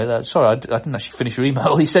 Anyway, sorry, I didn't actually finish your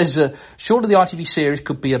email. He says, surely the ITV series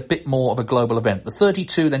could be a bit more of a global event. The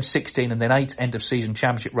 32, then 16, and then 8 end-of-season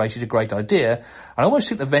championship race is a great idea. I almost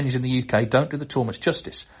think the venues in the UK don't do the tour much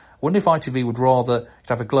justice. I wonder if ITV would rather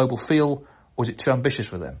have a global feel, or is it too ambitious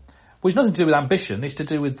for them? Well, it's nothing to do with ambition. It's to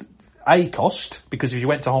do with, A, cost, because if you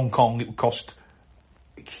went to Hong Kong, it would cost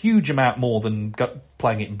a huge amount more than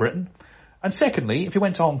playing it in Britain. And secondly, if you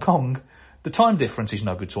went to Hong Kong, the time difference is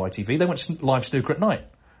no good to ITV. They want live snooker at night.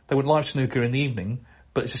 They want live snooker in the evening,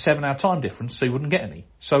 but it's a 7-hour time difference, so you wouldn't get any.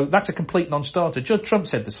 So that's a complete non-starter. Judge Trump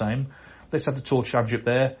said the same. Let's have the Tour Championship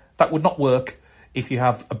there. That would not work if you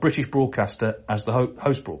have a British broadcaster as the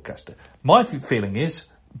host broadcaster. My feeling is,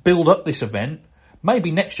 build up this event.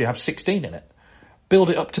 Maybe next year have 16 in it. Build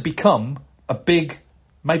it up to become a big,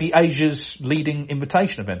 maybe Asia's leading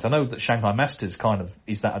invitation event. I know that Shanghai Masters kind of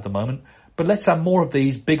is that at the moment, but let's have more of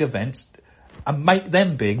these big events and make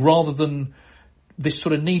them big rather than this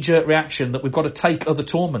sort of knee-jerk reaction that we've got to take other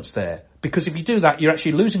tournaments there. Because if you do that, you're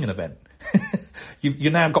actually losing an event.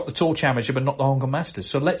 You now got the Tour Championship and not the Hong Kong Masters.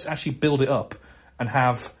 So let's actually build it up and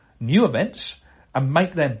have new events and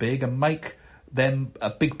make them big and make them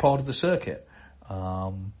a big part of the circuit.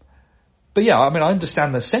 But yeah, I mean, I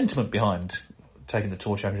understand the sentiment behind taking the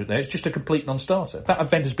Tour Championship there. It's just a complete non-starter. That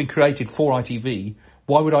event has been created for ITV.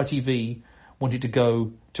 Why would ITV want it to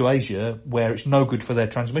go to Asia where it's no good for their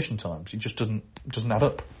transmission times? It just doesn't add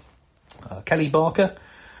up. Kelly Barker,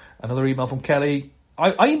 another email from Kelly.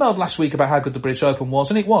 I emailed last week about how good the British Open was,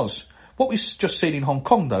 and it was. What we've just seen in Hong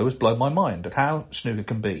Kong, though, has blown my mind at how snooker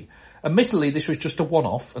can be. Admittedly, this was just a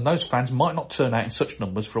one-off, and those fans might not turn out in such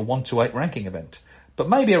numbers for a 1-8 ranking event. But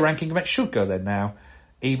maybe a ranking event should go there now,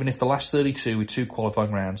 even if the last 32 with 2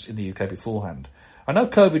 qualifying rounds in the UK beforehand. I know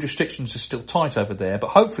COVID restrictions are still tight over there, but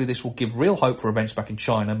hopefully this will give real hope for events back in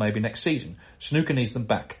China maybe next season. Snooker needs them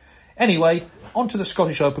back. Anyway, on to the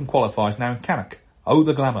Scottish Open qualifiers now in Cannock. Oh,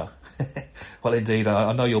 the glamour. Well, indeed,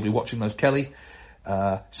 I know you'll be watching those, Kelly.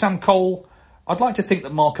 Sam Cole, I'd like to think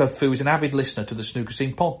that Marco Fu is an avid listener to the Snooker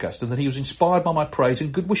Scene podcast and that he was inspired by my praise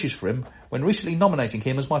and good wishes for him when recently nominating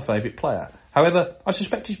him as my favourite player. However, I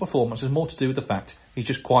suspect his performance has more to do with the fact he's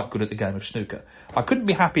just quite good at the game of snooker. I couldn't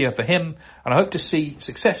be happier for him, and I hope to see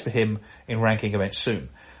success for him in ranking events soon.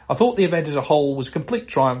 I thought the event as a whole was a complete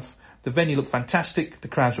triumph. The venue looked fantastic, the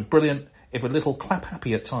crowds were brilliant, if a little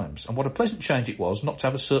clap-happy at times, and what a pleasant change it was not to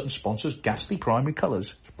have a certain sponsor's ghastly primary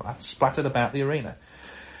colours splattered about the arena.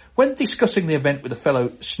 When discussing the event with a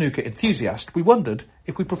fellow snooker enthusiast, we wondered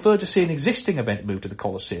if we preferred to see an existing event move to the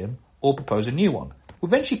Coliseum or propose a new one. We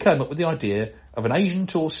eventually came up with the idea of an Asian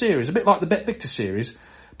Tour series, a bit like the Bet Victor series,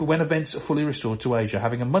 but when events are fully restored to Asia,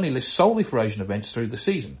 having a money list solely for Asian events through the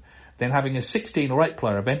season, then having a 16 or 8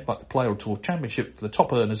 player event like the Player Tour Championship for the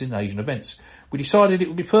top earners in Asian events. We decided it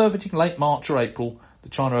would be perfect in late March or April. The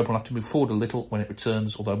China Open will have to move forward a little when it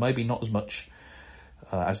returns, although maybe not as much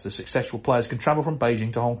as the successful players can travel from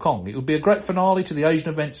Beijing to Hong Kong. It would be a great finale to the Asian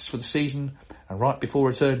events for the season and right before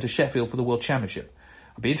return to Sheffield for the World Championship.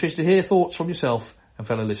 I'd be interested to hear thoughts from yourself and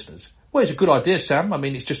fellow listeners. Well, it's a good idea, Sam. I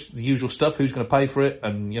mean, it's just the usual stuff. Who's going to pay for it?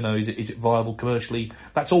 And, you know, is it viable commercially?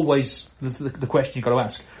 That's always the question you've got to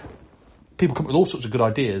ask. People come up with all sorts of good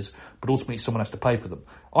ideas, but ultimately someone has to pay for them.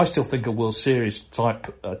 I still think a World Series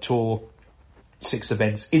type tour, 6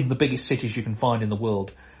 events in the biggest cities you can find in the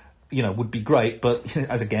world, you know, would be great. But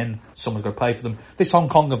as again, someone's got to pay for them. This Hong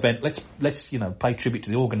Kong event, let's you know, pay tribute to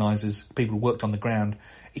the organisers, people who worked on the ground.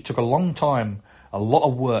 It took a long time, a lot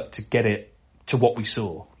of work to get it to what we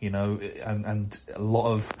saw, you know, and a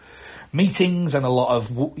lot of meetings and a lot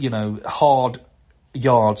of, you know, hard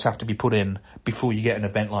yards have to be put in before you get an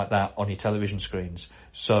event like that on your television screens.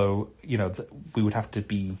 So, you know, we would have to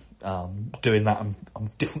be doing that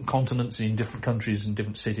on different continents, in different countries and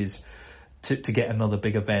different cities to get another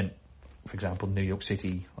big event. For example, New York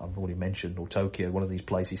City, I've already mentioned, or Tokyo, one of these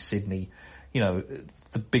places, Sydney, you know,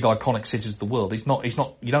 the big iconic cities of the world. It's not,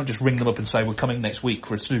 you don't just ring them up and say, we're coming next week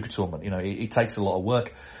for a snooker tournament. You know, it takes a lot of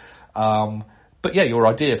work. But yeah, your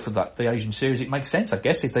idea for that, the Asian series, it makes sense, I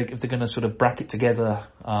guess. If they're going to sort of bracket together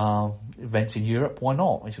events in Europe, why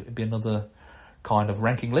not? It'd be another kind of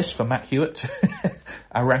ranking list for Matt Hewitt,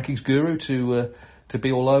 our rankings guru, to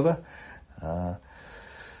be all over.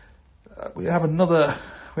 We have another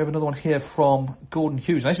one here from Gordon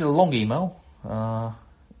Hughes. Now, this is a long email,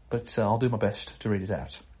 but I'll do my best to read it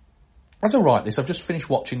out. As I write this, I've just finished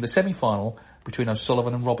watching the semi-final between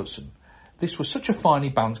O'Sullivan and Robertson. This was such a finely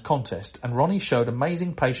balanced contest, and Ronnie showed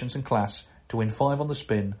amazing patience and class to win 5 on the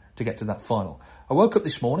spin to get to that final. I woke up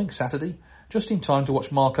this morning, Saturday, just in time to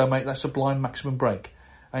watch Marco make that sublime maximum break,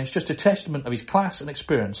 and it's just a testament of his class and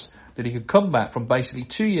experience that he could come back from basically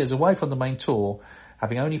 2 years away from the main tour,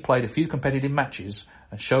 having only played a few competitive matches,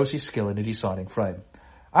 and shows his skill in a deciding frame.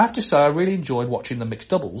 I have to say I really enjoyed watching the mixed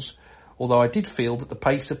doubles, although I did feel that the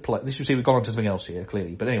pace of play... This, you see, we've gone on to something else here,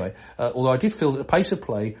 clearly. But anyway, although I did feel that the pace of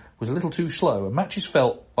play was a little too slow, and matches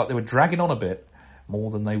felt like they were dragging on a bit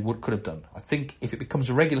more than they could have done. I think if it becomes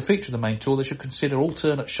a regular feature of the main tour, they should consider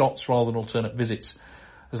alternate shots rather than alternate visits,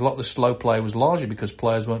 as a lot of the slow play was largely because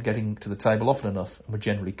players weren't getting to the table often enough and were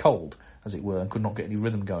generally cold, as it were, and could not get any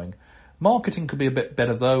rhythm going. Marketing could be a bit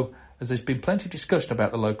better, though, as there's been plenty of discussion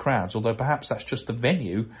about the low crowds, although perhaps that's just the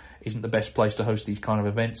venue isn't the best place to host these kind of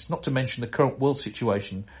events, not to mention the current world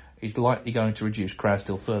situation is likely going to reduce crowds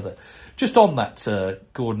still further. Just on that,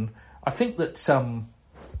 Gordon, I think that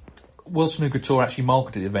World Snooker Tour actually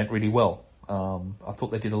marketed the event really well. I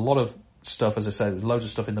thought they did a lot of stuff, as I say, there's loads of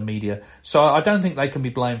stuff in the media, so I don't think they can be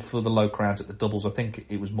blamed for the low crowds at the doubles. I think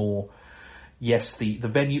it was more, yes, the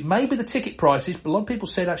venue, maybe the ticket prices, but a lot of people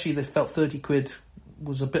said actually they felt 30 quid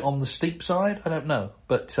was a bit on the steep side. I don't know.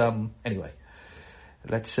 But anyway,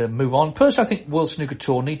 let's move on. Personally, I think World Snooker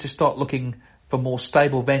Tour need to start looking for more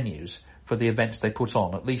stable venues for the events they put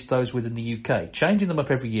on, at least those within the UK. Changing them up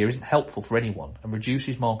every year isn't helpful for anyone and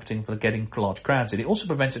reduces marketing for getting large crowds in. It also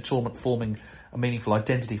prevents a tournament forming a meaningful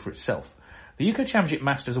identity for itself. The UK Championship,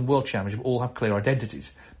 Masters and World Championship all have clear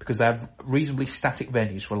identities because they have reasonably static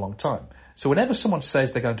venues for a long time. So whenever someone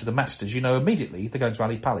says they're going to the Masters, you know immediately they're going to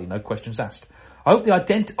Ali Pali, no questions asked. I hope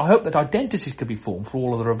that identities could be formed for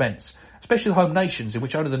all other events, especially the home nations, in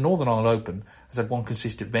which only the Northern Ireland Open has had one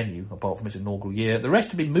consistent venue, apart from its inaugural year. The rest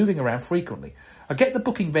have been moving around frequently. I get that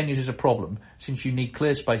booking venues is a problem, since you need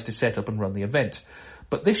clear space to set up and run the event.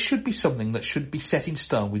 But this should be something that should be set in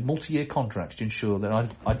stone with multi-year contracts to ensure that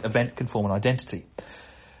an event can form an identity.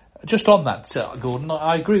 Just on that, Gordon,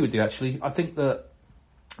 I agree with you, actually. I think that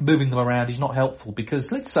moving them around is not helpful,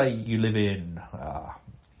 because let's say you live in...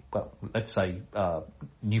 let's say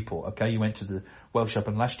Newport, okay? You went to the Welsh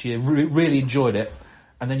Open last year, really enjoyed it,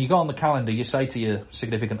 and then you go on the calendar, you say to your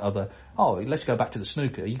significant other, oh, let's go back to the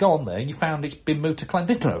snooker. You go on there and you found it's been moved to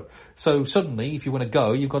Llandudno. So suddenly, if you want to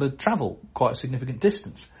go, you've got to travel quite a significant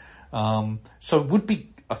distance. So it would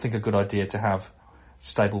be, I think, a good idea to have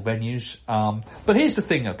stable venues. But here's the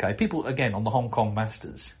thing, okay? People, again, on the Hong Kong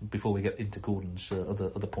Masters, before we get into Gordon's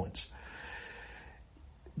other points,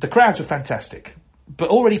 the crowds were fantastic. But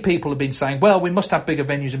already people have been saying, well, we must have bigger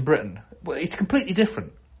venues in Britain. Well, it's completely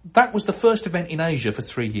different. That was the first event in Asia for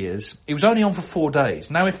 3 years. It was only on for 4 days.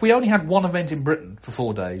 Now, if we only had one event in Britain for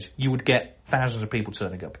 4 days, you would get thousands of people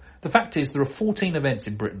turning up. The fact is, there are 14 events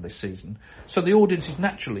in Britain this season, so the audience is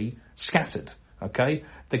naturally scattered, okay?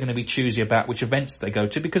 They're going to be choosy about which events they go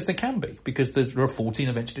to, because they can be, because there are 14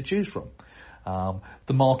 events to choose from.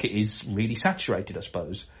 The market is really saturated, I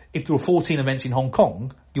suppose. If there were 14 events in Hong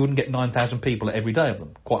Kong, you wouldn't get 9,000 people at every day of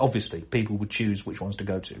them. Quite obviously, people would choose which ones to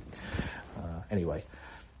go to. Anyway,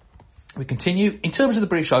 we continue. In terms of the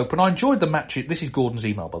British Open, I enjoyed the matches. This is Gordon's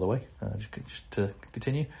email, by the way, just to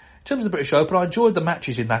continue. In terms of the British Open, I enjoyed the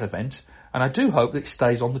matches in that event, and I do hope that it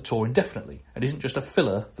stays on the tour indefinitely and isn't just a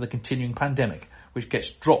filler for the continuing pandemic, which gets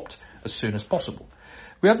dropped as soon as possible.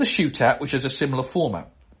 We have the shootout, which has a similar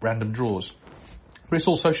format, random draws, but it's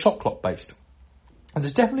also shot clock based. And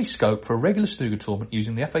there's definitely scope for a regular snooker tournament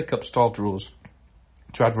using the FA Cup style draws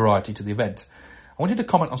to add variety to the event. I wanted to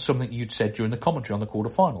comment on something you'd said during the commentary on the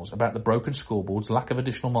quarterfinals about the broken scoreboards, lack of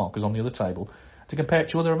additional markers on the other table, to compare it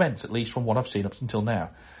to other events, at least from what I've seen up until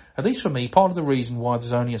now. At least for me, part of the reason why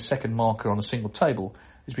there's only a second marker on a single table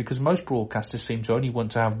is because most broadcasters seem to only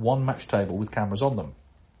want to have one match table with cameras on them.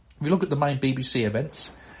 If you look at the main BBC events,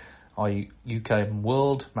 i.e. UK and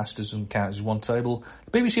World, Masters and count as one table,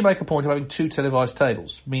 the BBC make a point of having two televised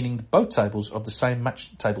tables, meaning both tables are of the same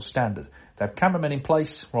match table standard. They have cameramen in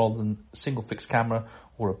place rather than a single fixed camera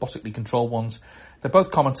or robotically controlled ones. They're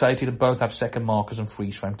both commentated and both have second markers and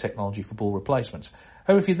freeze frame technology for ball replacements.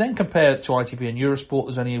 However, if you then compare it to ITV and Eurosport,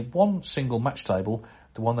 there's only one single match table,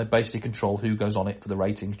 the one they basically control who goes on it for the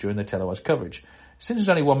ratings during their televised coverage. Since there's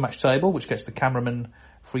only one match table, which gets the cameraman,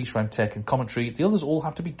 freeze frame tech and commentary, the others all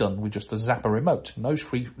have to be done with just a zapper remote. No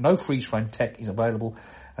freeze frame tech is available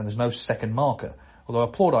and there's no second marker, although I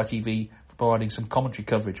applaud ITV for providing some commentary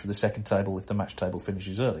coverage for the second table if the match table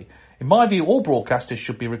finishes early. In my view, all broadcasters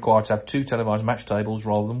should be required to have two televised match tables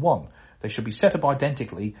rather than one. They should be set up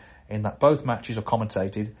identically in that both matches are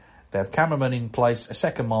commentated, they have cameramen in place, a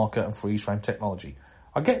second marker and freeze frame technology.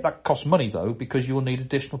 I get that costs money though, because you will need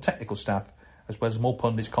additional technical staff as well as more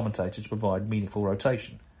pundits, commentators to provide meaningful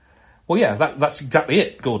rotation. Well, yeah, that's exactly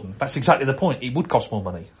it, Gordon. That's exactly the point. It would cost more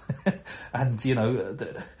money, and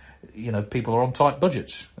people are on tight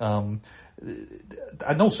budgets.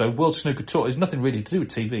 and also World Snooker Tour has nothing really to do with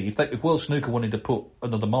TV. If World Snooker wanted to put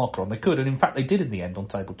another marker on, they could, and in fact they did in the end on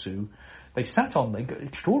table 2. They sat on an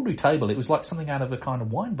extraordinary table. It was like something out of a kind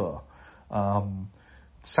of wine bar.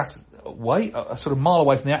 Sat away, a sort of mile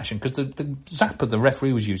away from the action, because the zapper the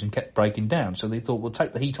referee was using kept breaking down, so they thought, we'll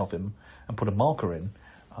take the heat off him and put a marker in.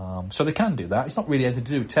 So they can do that. It's not really anything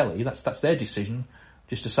to do with telly. That's their decision,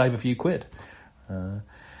 just to save a few quid.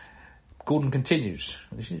 Gordon continues.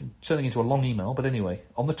 This is turning into a long email, but anyway.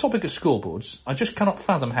 On the topic of scoreboards, I just cannot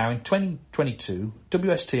fathom how in 2022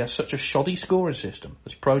 WST has such a shoddy scoring system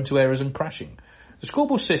that's prone to errors and crashing. The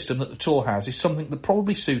scoreboard system that the Tour has is something that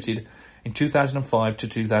probably suited in 2005 to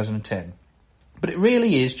 2010. But it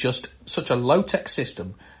really is just such a low-tech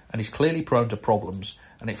system and is clearly prone to problems,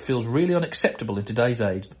 and it feels really unacceptable in today's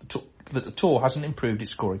age that the Tour hasn't improved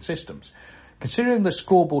its scoring systems. Considering the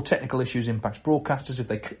scoreboard technical issues impacts broadcasters if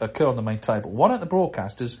they occur on the main table, why don't the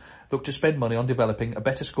broadcasters look to spend money on developing a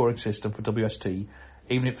better scoring system for WST,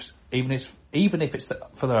 even if it's only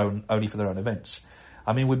for their own events?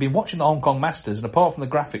 I mean, we've been watching the Hong Kong Masters, and apart from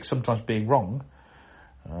the graphics sometimes being wrong,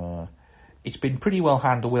 it's been pretty well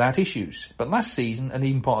handled without issues. But last season, and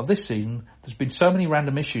even part of this season, there's been so many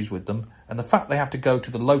random issues with them, and the fact they have to go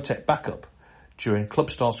to the low-tech backup during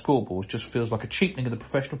club-style scoreboards just feels like a cheapening of the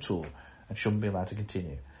professional tour and shouldn't be allowed to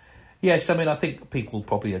continue. Yes, I mean, I think people will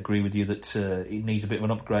probably agree with you that it needs a bit of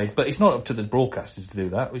an upgrade, but it's not up to the broadcasters to do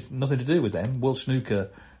that. It's nothing to do with them. World Snooker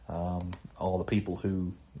are the people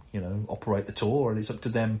who, operate the tour, and it's up to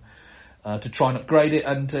them to try and upgrade it.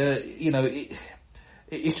 And,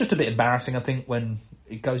 it's just a bit embarrassing, I think, when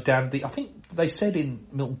it goes down. I think they said in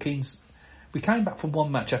Milton Keynes, we came back from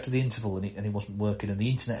one match after the interval and it wasn't working and the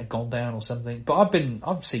internet had gone down or something. But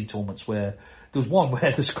I've seen tournaments where there was one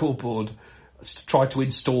where the scoreboard tried to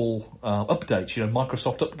install updates,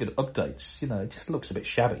 Microsoft updates. It just looks a bit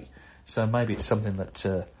shabby. So maybe it's something that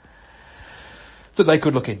they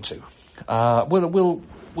could look into.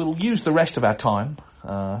 We'll use the rest of our time.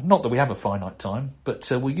 Not that we have a finite time,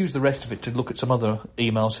 but we'll use the rest of it to look at some other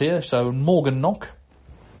emails here. So Morgan Knock.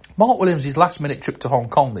 Mark Williams' last-minute trip to Hong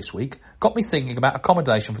Kong this week got me thinking about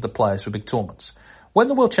accommodation for the players for big tournaments. When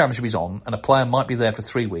the World Championship is on and a player might be there for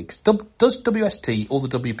 3 weeks, does WST or the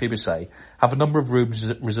WPBSA have a number of rooms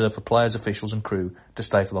reserved for players, officials and crew to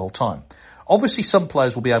stay for the whole time? Obviously, some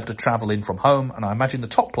players will be able to travel in from home, and I imagine the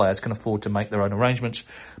top players can afford to make their own arrangements.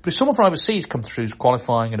 But if someone from overseas comes through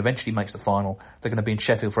qualifying and eventually makes the final, they're going to be in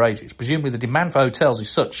Sheffield for ages. Presumably the demand for hotels is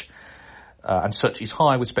such is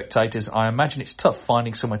high with spectators. I imagine it's tough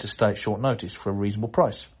finding somewhere to stay at short notice for a reasonable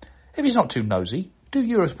price. If he's not too nosy, do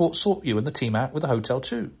Eurosport sort you and the team out with a hotel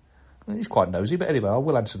too? Well, he's quite nosy, but anyway, I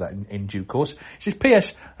will answer that in due course. He says,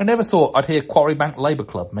 P.S. I never thought I'd hear Quarry Bank Labour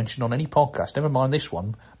Club mentioned on any podcast, never mind this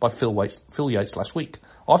one, by Phil Yates last week.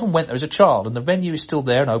 I often went there as a child, and the venue is still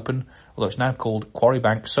there and open, although it's now called Quarry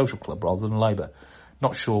Bank Social Club rather than Labour.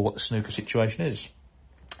 Not sure what the snooker situation is.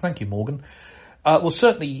 Thank you, Morgan. Well,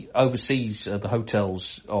 certainly overseas, the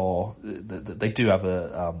hotels they do have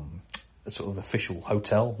a sort of official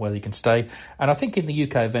hotel where you can stay. And I think in the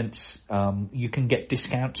UK events, you can get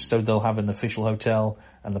discounts, so they'll have an official hotel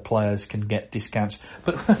and the players can get discounts.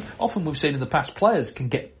 But often we've seen in the past, players can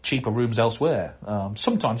get cheaper rooms elsewhere.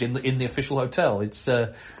 Sometimes in the official hotel, it's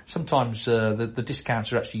sometimes the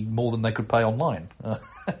discounts are actually more than they could pay online.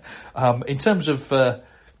 In terms of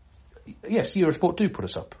yes, Eurosport do put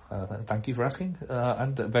us up. Thank you for asking.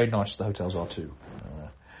 And very nice the hotels are too.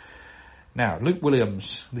 Now, Luke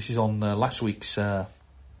Williams, this is on last week's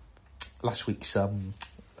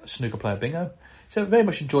Snooker Player Bingo. So very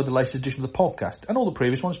much enjoyed the latest edition of the podcast, and all the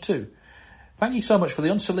previous ones too. Thank you so much for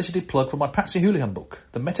the unsolicited plug for my Patsy Houlihan book.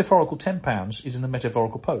 The metaphorical £10 is in the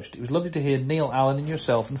metaphorical post. It was lovely to hear Neil, Alan and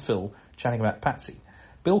yourself and Phil chatting about Patsy.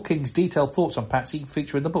 Bill King's detailed thoughts on Patsy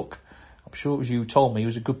feature in the book. I'm sure it was you who told me he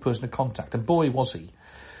was a good person to contact, and boy was he.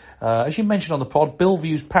 As you mentioned on the pod, Bill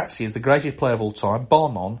views Patsy as the greatest player of all time, bar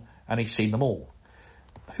none, and he's seen them all.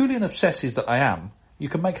 Houlihan obsesses that I am. You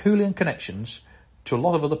can make Houlihan connections to a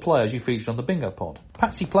lot of other players you featured on the bingo pod.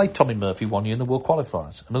 Patsy played Tommy Murphy one year in the World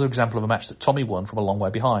Qualifiers, another example of a match that Tommy won from a long way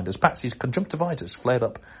behind, as Patsy's conjunctivitis flared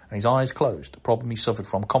up and his eyes closed, a problem he suffered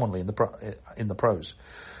from commonly in the pros.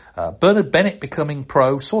 Bernard Bennett becoming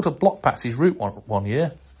pro sort of blocked Patsy's route one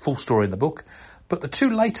year, full story in the book, but the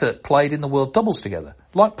two later played in the World Doubles together.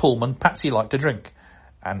 Like Pullman, Patsy liked to drink,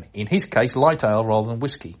 and in his case light ale rather than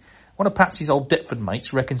whiskey. One of Patsy's old Deptford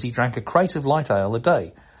mates reckons he drank a crate of light ale a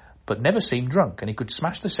day, but never seemed drunk, and he could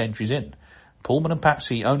smash the centuries in. Pullman and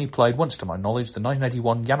Patsy only played once to my knowledge, the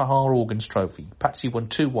 1981 Yamaha Organs Trophy. Patsy won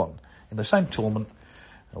 2-1. In the same tournament,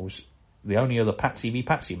 it was the only other Patsy v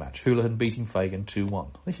Patsy match, Houlihan beating Fagan 2-1.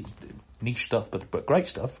 This is niche stuff, but great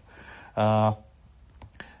stuff. On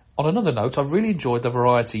another note, I've really enjoyed the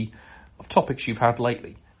variety of topics you've had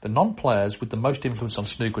lately. The non-players with the most influence on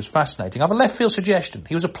snooker is fascinating. I have a left field suggestion.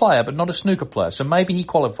 He was a player, but not a snooker player, so maybe he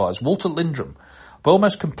qualifies. Walter Lindrum. By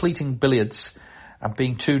almost completing billiards and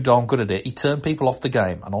being too darn good at it, he turned people off the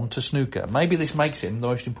game and onto snooker. Maybe this makes him the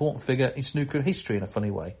most important figure in snooker history in a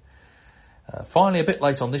funny way. Finally, a bit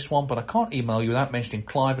late on this one, but I can't email you without mentioning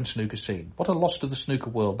Clive and snooker scene. What a loss to the snooker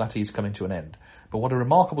world that is coming to an end. But what a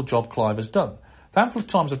remarkable job Clive has done. The handful of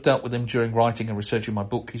times I've dealt with him during writing and researching my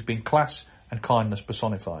book, he's been class and kindness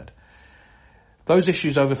personified. Those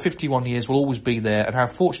issues over 51 years will always be there, and how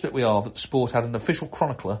fortunate we are that the sport had an official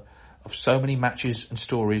chronicler of so many matches and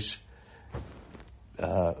stories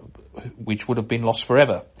which would have been lost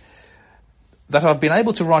forever. That I've been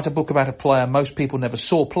able to write a book about a player most people never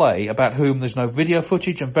saw play, about whom there's no video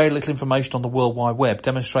footage and very little information on the World Wide Web,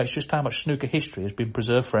 demonstrates just how much snooker history has been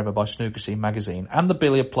preserved forever by Snooker Scene magazine and the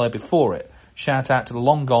billiard player before it. Shout out to the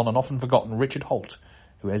long gone and often forgotten Richard Holt,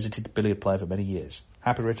 who edited the billiard player for many years.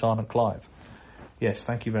 Happy retirement, Clive. Yes,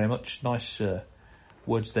 thank you very much. Nice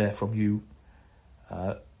words there from you,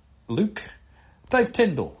 Luke. Dave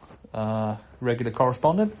Tyndall, regular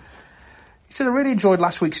correspondent. He said, I really enjoyed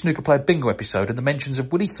last week's Snooker Player Bingo episode, and the mentions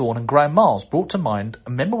of Willie Thorne and Graham Miles brought to mind a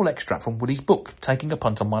memorable extract from Willie's book, Taking a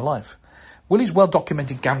Punt on My Life. Willie's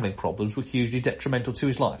well-documented gambling problems were hugely detrimental to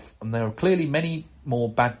his life, and there are clearly many more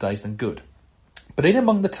bad days than good. But in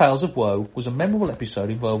among the tales of woe was a memorable episode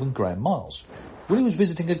involving Graham Miles. Willie was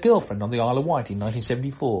visiting a girlfriend on the Isle of Wight in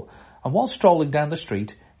 1974, and while strolling down the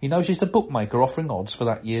street, he noticed a bookmaker offering odds for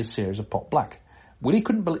that year's series of Pot Black. Willie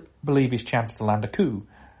couldn't believe his chance to land a coup,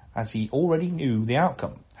 as he already knew the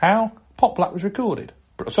outcome. How? Pot Black was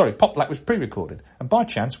Pot Black was pre-recorded, and by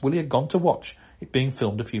chance Willie had gone to watch it being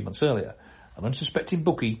filmed a few months earlier. An unsuspecting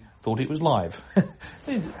bookie thought it was live.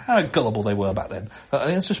 How gullible they were back then.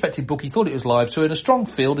 An unsuspecting bookie thought it was live, so in a strong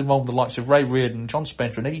field involving the likes of Ray Reardon, John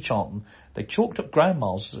Spencer and Eddie Charlton, they chalked up Graham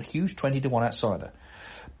Miles as a huge 20-1 outsider.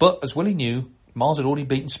 But, as Willie knew, Miles had already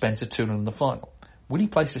beaten Spencer 2-0 in the final. Willie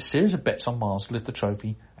placed a series of bets on Miles to lift the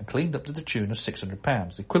trophy and cleaned up to the tune of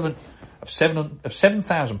 £600, the equivalent of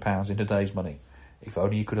 £7,000 in today's money. If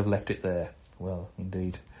only you could have left it there. Well,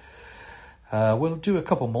 indeed. We'll do a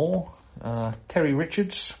couple more. Terry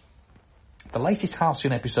Richards. The latest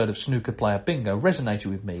halcyon episode of Snooker Player Bingo resonated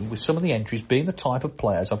with me, with some of the entries being the type of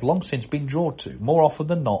players I've long since been drawn to, more often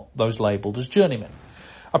than not those labelled as journeymen.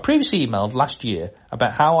 I previously emailed last year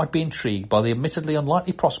about how I'd be intrigued by the admittedly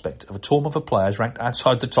unlikely prospect of a tournament of players ranked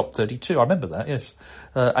outside the top 32. I remember that, yes.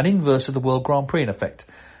 An inverse of the World Grand Prix, in effect.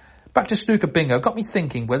 Back to Snooker Bingo got me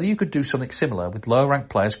thinking whether you could do something similar with lower-ranked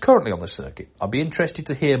players currently on the circuit. I'd be interested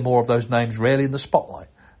to hear more of those names rarely in the spotlight.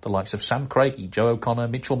 The likes of Sam Craigie, Joe O'Connor,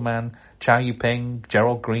 Mitchell Mann, Chow Yu-peng,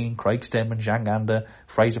 Gerald Green, Craig Stemman, Zhang Anda,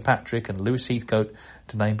 Fraser Patrick and Lewis Heathcote,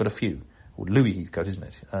 to name but a few. Or Louis Heathcote, isn't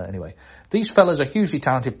it? Anyway, these fellas are hugely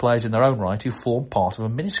talented players in their own right who form part of a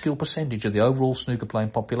minuscule percentage of the overall snooker playing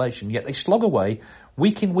population, yet they slog away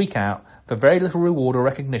week in, week out for very little reward or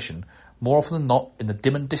recognition, more often than not in the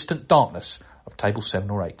dim and distant darkness of table 7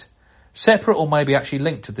 or 8. Separate or maybe actually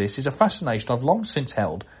linked to this is a fascination I've long since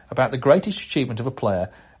held about the greatest achievement of a player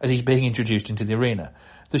as he's being introduced into the arena.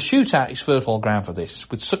 The shootout is fertile ground for this,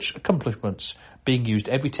 with such accomplishments being used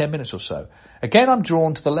every 10 minutes or so. Again, I'm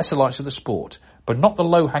drawn to the lesser lights of the sport, but not the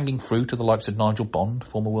low-hanging fruit of the likes of Nigel Bond,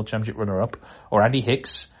 former World Championship runner-up, or Andy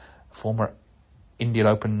Hicks, former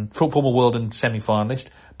World and semi-finalist,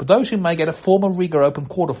 but those who may get a former Riga Open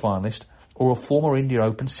quarter-finalist or a former India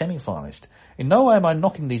Open semi-finalist. In no way am I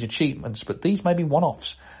knocking these achievements, but these may be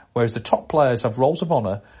one-offs, whereas the top players have roles of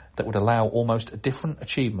honour that would allow almost a different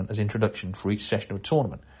achievement as introduction for each session of a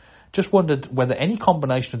tournament. Just wondered whether any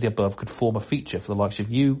combination of the above could form a feature for the likes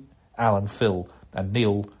of you, Alan, Phil, and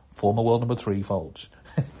Neil, former world number 3 folds.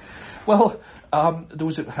 Well, there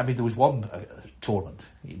was one tournament.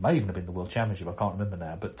 It may even have been the World Championship. I can't remember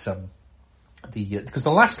now, but because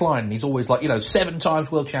the last line is always like 7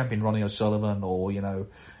 times world champion Ronnie O'Sullivan, or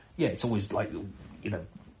it's always like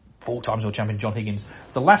 4 times world champion John Higgins.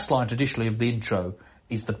 The last line traditionally of the intro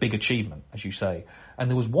is the big achievement, as you say. And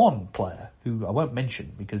there was one player who I won't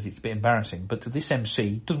mention because it's a bit embarrassing, but this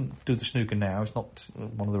MC doesn't do the snooker now. It's not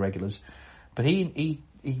one of the regulars, but he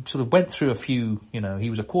sort of went through a few. He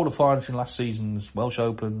was a quarter-finalist in last season's Welsh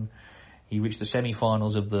Open. He reached the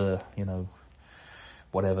semi-finals of the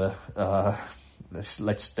whatever.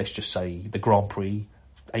 Let's just say the Grand Prix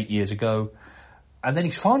 8 years ago, and then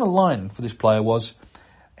his final line for this player was,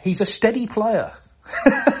 "He's a steady player."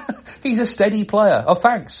 He's a steady player. Oh,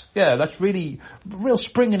 thanks. Yeah, that's really real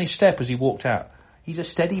spring in his step as he walked out. He's a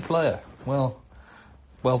steady player. Well,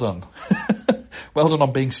 Well done. Well done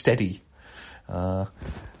on being steady.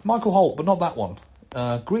 Michael Holt, but not that one.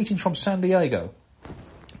 Greetings from San Diego.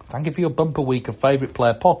 Thank you for your bumper week of favourite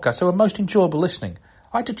player podcasts. They were most enjoyable listening.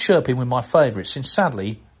 I had to chirp in with my favourites since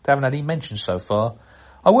sadly they haven't had any mentions so far.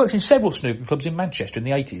 I worked in several snooker clubs in Manchester in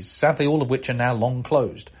the 80s, sadly all of which are now long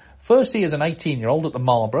closed. Firstly as an 18-year-old at the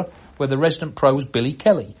Marlborough, where the resident pro was Billy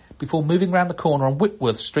Kelly, before moving round the corner on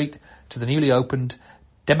Whitworth Street to the newly opened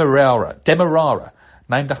Demerara,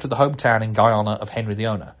 named after the hometown in Guyana of Henry the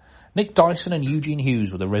Owner. Nick Dyson and Eugene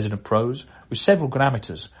Hughes were the resident pros, with several good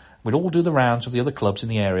amateurs. We'd all do the rounds of the other clubs in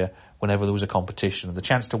the area whenever there was a competition and the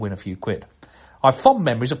chance to win a few quid. I have fond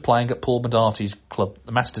memories of playing at Paul Medarty's club,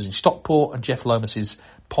 the Masters in Stockport, and Jeff Lomas's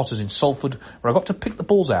Potters in Salford, where I got to pick the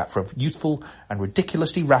balls out for a youthful and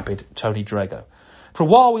ridiculously rapid Tony Drago. For a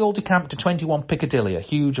while we all decamped to 21 Piccadilly, a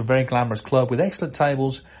huge and very glamorous club with excellent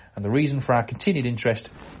tables, and the reason for our continued interest,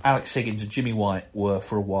 Alex Higgins and Jimmy White were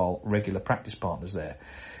for a while regular practice partners there.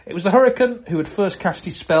 It was the Hurricane who had first cast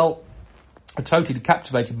his spell and totally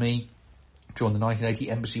captivated me during the 1980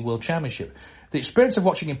 Embassy World Championship. The experience of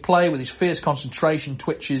watching him play with his fierce concentration,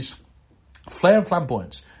 twitches, flair and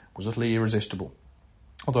flamboyance was utterly irresistible.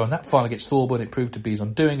 Although in that final against Thorburn it proved to be his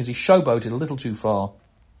undoing as he showboated a little too far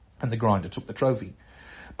and the Grinder took the trophy.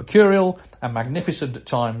 Mercurial and magnificent at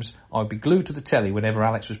times, I would be glued to the telly whenever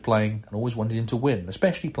Alex was playing and always wanted him to win,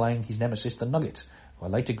 especially playing his nemesis the Nugget, who I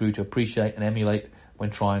later grew to appreciate and emulate when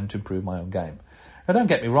trying to improve my own game. Now don't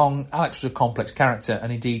get me wrong, Alex was a complex character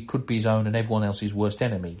and indeed could be his own and everyone else's worst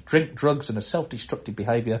enemy. Drink, drugs and a self-destructive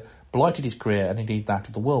behaviour blighted his career and indeed that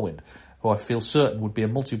of the Whirlwind, who I feel certain would be a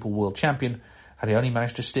multiple world champion had he only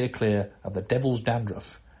managed to steer clear of the devil's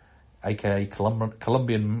dandruff, aka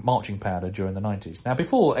Colombian marching powder during the 90s. Now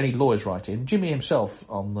before any lawyers write in, Jimmy himself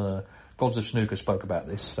on the Gods of Snooker spoke about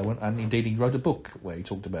this, and indeed he wrote a book where he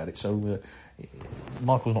talked about it, so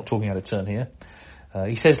Michael's not talking out of turn here.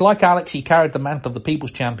 He says, like Alex, he carried the mantle of the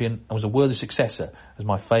People's Champion and was a worthy successor, as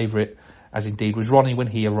my favourite, as indeed was Ronnie when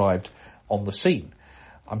he arrived on the scene.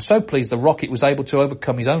 I'm so pleased the Rocket was able to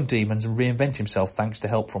overcome his own demons and reinvent himself thanks to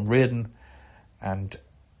help from Reardon and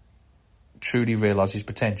truly realise his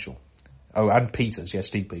potential. Oh, and Peters, yes,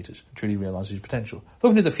 Steve Peters, truly realised his potential.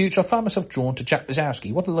 Looking to the future, I found myself drawn to Jack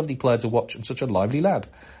Lisowski. What a lovely player to watch and such a lively lad.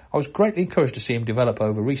 I was greatly encouraged to see him develop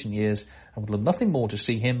over recent years and would love nothing more to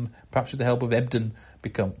see him, perhaps with the help of Ebden,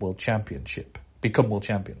 become world champion.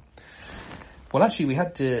 Well, actually, we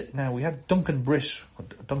had Duncan Briss.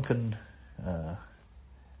 Duncan,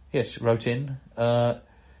 wrote in.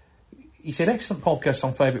 He said, excellent podcast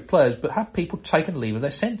on favourite players, but have people taken leave of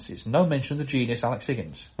their senses? No mention of the genius Alex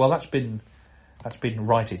Higgins. Well, that's been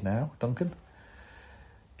righted now, Duncan.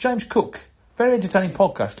 James Cook, very entertaining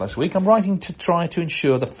podcast last week. I'm writing to try to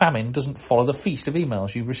ensure the famine doesn't follow the feast of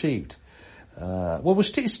emails you received.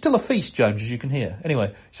 It's still a feast, James, as you can hear.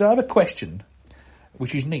 Anyway, so I have a question,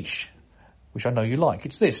 which is niche, which I know you like.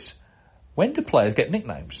 It's this. When do players get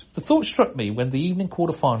nicknames? The thought struck me when the evening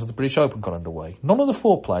quarter-finals of the British Open got underway. None of the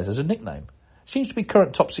four players has a nickname. Seems to be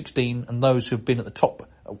current top 16 and those who have been at the top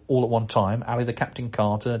all at one time, Ali the Captain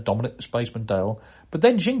Carter, Dominic the Spaceman Dale, but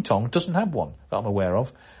then Jing Tong doesn't have one that I'm aware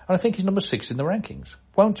of, and I think he's number 6 in the rankings.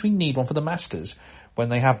 Won't we need one for the Masters when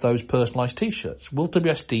they have those personalised T-shirts? Will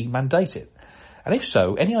WSD mandate it? And if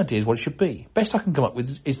so, any ideas what it should be? Best I can come up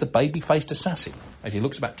with is the baby-faced assassin, as he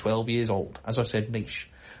looks about 12 years old. As I said, niche.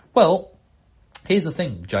 Well, here's the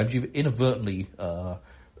thing, James. You've inadvertently,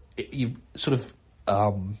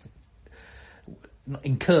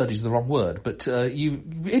 incurred is the wrong word, but you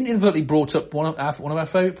inadvertently brought up one of our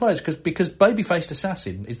favourite players because baby-faced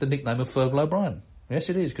assassin is the nickname of Fergal O'Brien. Yes,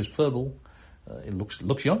 it is, because Fergal it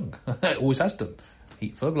looks young. It always has done.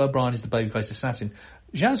 Fergal O'Brien is the baby-faced assassin.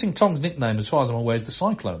 Zhao Xing Tong's nickname, as far as I'm aware, is the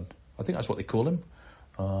Cyclone. I think that's what they call him.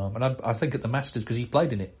 And I think at the Masters, because he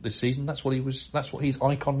played in it this season, that's what his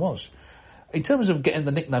icon was. In terms of getting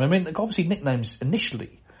the nickname, I mean, obviously nicknames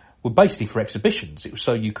initially were basically for exhibitions. It was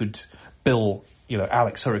so you could bill,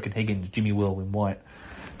 Alex Hurricane Higgins, Jimmy Whirlwind White.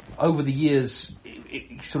 Over the years,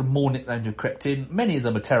 sort of more nicknames have crept in. Many of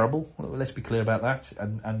them are terrible. Let's be clear about that.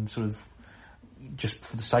 And sort of just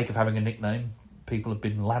for the sake of having a nickname, people have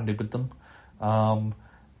been landed with them.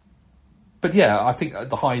 But yeah, I think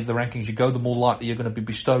the higher the rankings you go, the more likely you're going to be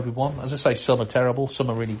bestowed with one. As I say, some are terrible, some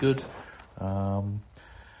are really good.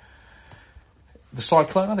 The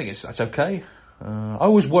Cyclone, I think that's okay. I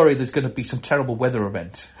always worry there's going to be some terrible weather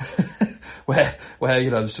event where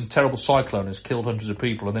there's some terrible cyclone has killed hundreds of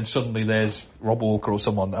people, and then suddenly there's Rob Walker or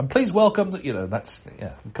someone. And please welcome that.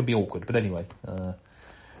 It can be awkward. But anyway,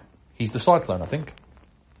 he's the Cyclone, I think.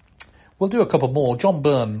 We'll do a couple more. John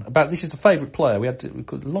Byrne, this is the favourite player. We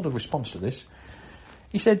got a lot of response to this.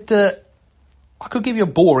 He said, I could give you a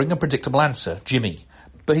boring and predictable answer, Jimmy,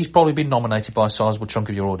 but he's probably been nominated by a sizable chunk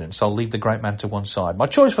of your audience, so I'll leave the great man to one side. My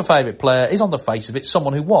choice for favourite player is, on the face of it,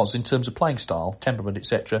 someone who was, in terms of playing style, temperament,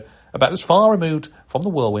 etc., about as far removed from the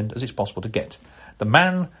whirlwind as it's possible to get. The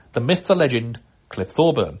man, the myth, the legend, Cliff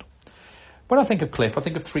Thorburn. When I think of Cliff, I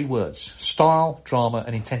think of three words: style, drama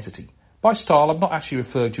and intensity. By style, I'm not actually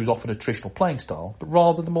referring to his often a traditional playing style, but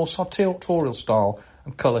rather the more sartorial style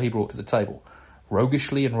and colour he brought to the table.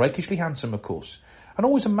 Roguishly and rakishly handsome, of course, and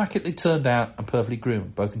always immaculately turned out and perfectly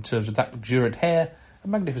groomed, both in terms of that luxuriant hair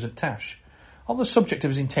and magnificent tash. On the subject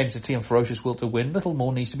of his intensity and ferocious will to win, little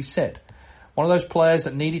more needs to be said. One of those players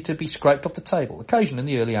that needed to be scraped off the table, occasionally in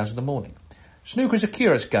the early hours of the morning. Snooker is a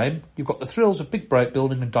curious game. You've got the thrills of big break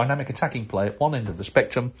building and dynamic attacking play at one end of the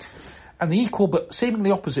spectrum, and the equal but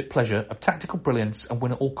seemingly opposite pleasure of tactical brilliance and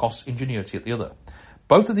win-at-all-costs ingenuity at the other.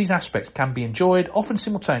 Both of these aspects can be enjoyed, often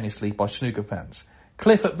simultaneously, by snooker fans.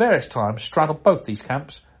 Cliff at various times straddled both these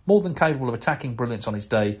camps, more than capable of attacking brilliance on his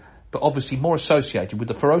day, but obviously more associated with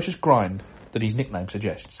the ferocious grind that his nickname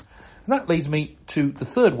suggests. And that leads me to the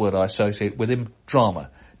third word I associate with him: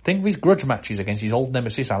 drama. Think of his grudge matches against his old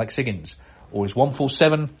nemesis Alex Higgins, or his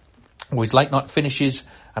 147, or his late-night finishes,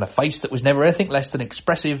 and a face that was never anything less than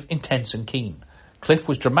expressive, intense and keen. Cliff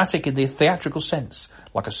was dramatic in the theatrical sense,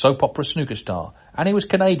 like a soap opera snooker star, and he was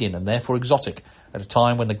Canadian and therefore exotic, at a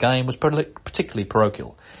time when the game was particularly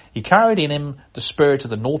parochial. He carried in him the spirit of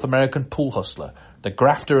the North American pool hustler, the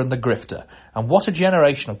grafter and the grifter, and what a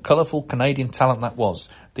generation of colourful Canadian talent that was.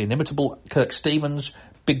 The inimitable Kirk Stevens,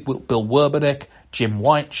 Big Bill Werbedeck, Jim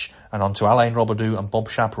White, and on to Alain Robidoux and Bob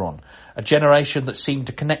Chaperon. A generation that seemed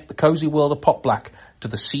to connect the cosy world of Pot Black to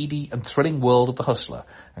the seedy and thrilling world of the hustler.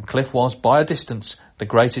 And Cliff was, by a distance, the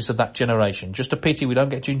greatest of that generation. Just a pity we don't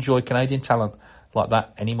get to enjoy Canadian talent like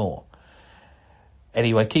that anymore.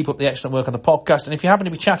 Anyway, keep up the excellent work on the podcast. And if you happen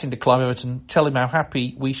to be chatting to Clive Everton, tell him how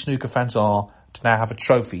happy we snooker fans are to now have a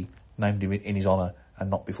trophy named in his honour and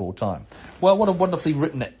not before time. Well, what a wonderfully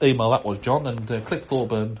written email that was, John. And Cliff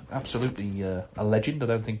Thorburn, absolutely a legend. I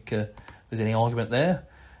don't think there's any argument there.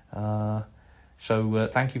 So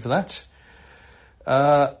thank you for that.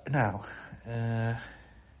 Now,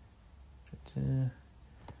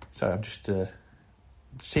 sorry, I'm just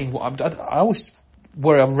seeing what I always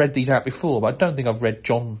worry I've read these out before, but I don't think I've read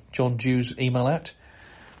John Dew's email out.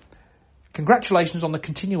 Congratulations on the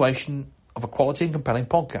continuation of a quality and compelling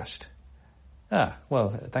podcast.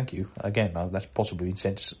 Well, thank you. Again, that's possibly been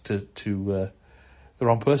sent to the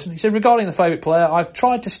wrong person. He said, regarding the favourite player, I've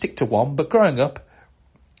tried to stick to one, but growing up,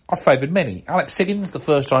 I favoured many. Alex Higgins, the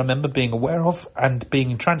first I remember being aware of and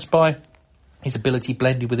being entranced by. His ability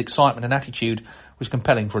blended with excitement and attitude was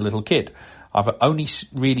compelling for a little kid. I've only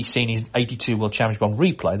really seen his 82 World Championship on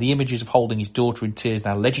replay. The images of holding his daughter in tears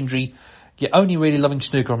now legendary. Yet only really loving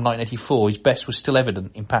snooker from 1984. His best was still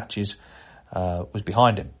evident in patches, was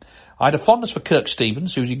behind him. I had a fondness for Kirk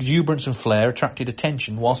Stevens, whose exuberance and flair attracted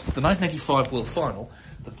attention, whilst the 1985 World Final,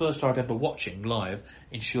 the first I remember watching live,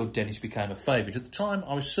 ensured Dennis became a favourite. At the time,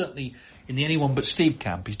 I was certainly in the anyone but Steve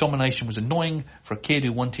camp. His domination was annoying for a kid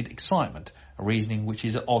who wanted excitement, a reasoning which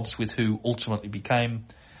is at odds with who ultimately became,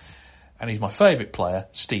 and he's my favourite player,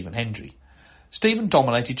 Stephen Hendry. Stephen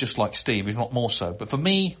dominated just like Steve, if not more so. But for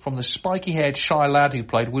me, from the spiky-haired shy lad who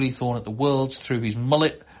played Willie Thorne at the Worlds, through his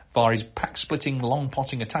mullet, via his pack-splitting,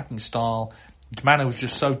 long-potting attacking style, his manner was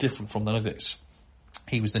just so different from the Nuggets.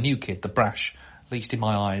 He was the new kid, the brash, at least in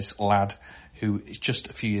my eyes, lad, who is just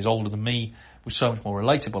a few years older than me, was so much more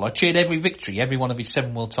relatable. I cheered every victory, every one of his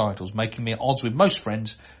 7 world titles, making me at odds with most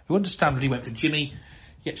friends who understandably went for Jimmy.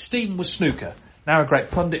 Yet Stephen was snooker. Now a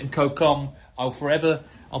great pundit and co-com, I'll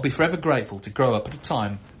be forever grateful to grow up at a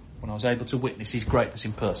time when I was able to witness his greatness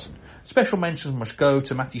in person. Special mentions must go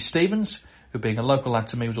to Matthew Stevens, who being a local lad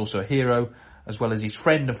to me was also a hero, as well as his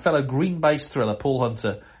friend and fellow green-based thriller Paul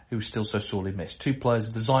Hunter, who was still so sorely missed. 2 players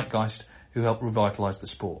of the zeitgeist who helped revitalise the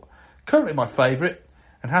sport. Currently my favourite,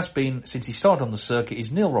 and has been since he started on the circuit,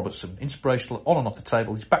 is Neil Robertson, inspirational on and off the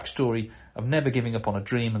table. His backstory of never giving up on a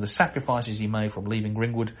dream and the sacrifices he made from leaving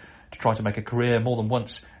Ringwood to try to make a career more than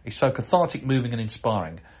once is so cathartic, moving and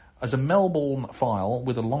inspiring. As a Melbourne file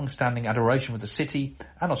with a long-standing adoration for the city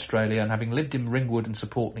and Australia, and having lived in Ringwood and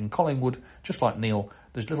supporting Collingwood, just like Neil,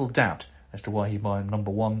 there's little doubt as to why he's my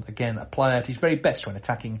number one. Again, a player at his very best when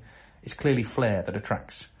attacking. It's clearly flair that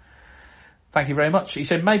attracts. Thank you very much. He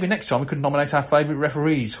said maybe next time we could nominate our favourite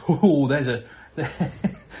referees. Ooh, there's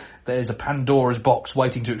a Pandora's box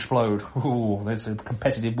waiting to explode. Ooh, there's a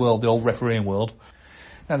competitive world, the old refereeing world.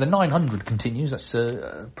 Now, the 900 continues. That's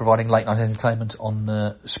providing late-night entertainment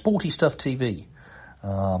on Sporty Stuff TV.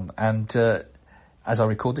 as I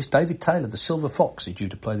record this, David Taylor, the Silver Fox, is due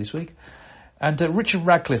to play this week. And Richard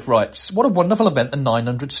Radcliffe writes, what a wonderful event the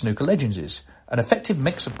 900 Snooker Legends is. An effective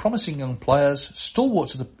mix of promising young players,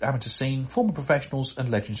 stalwarts of the amateur scene, former professionals and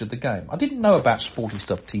legends of the game. I didn't know about Sporty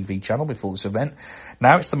Stuff TV channel before this event.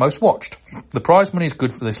 Now it's the most watched. The prize money is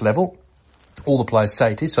good for this level. All the players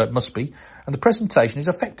say it is, so it must be. And the presentation is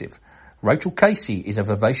effective. Rachel Casey is a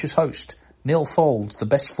vivacious host. Neil Folds, the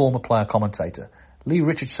best former player commentator. Lee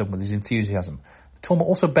Richardson with his enthusiasm. The tournament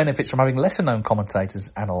also benefits from having lesser-known commentators,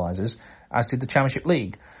 analysers, as did the Championship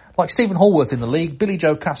League. Like Stephen Hallworth in the league, Billy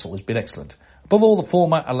Joe Castle has been excellent. Above all, the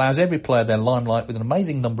format allows every player their limelight with an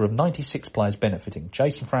amazing number of 96 players benefiting.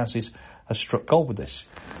 Jason Francis has struck gold with this.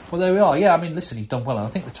 Well, there we are. Yeah, I mean, listen, he's done well. And I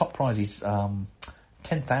think the top prize is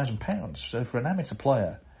 £10,000. So for an amateur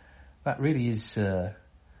player, that really is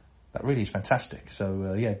fantastic.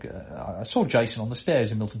 So, I saw Jason on the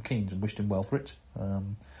stairs in Milton Keynes and wished him well for it.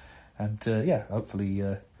 Hopefully,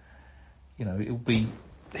 it'll be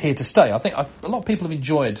here to stay. I think a lot of people have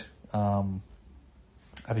enjoyed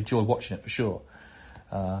watching it for sure.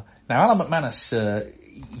 Now, Alan McManus,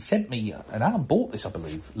 he sent me, and Alan bought this, I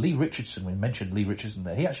believe. Lee Richardson, we mentioned Lee Richardson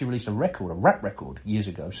there. He actually released a rap record years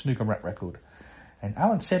ago, snooker rap record. And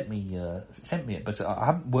Alan sent me it, but I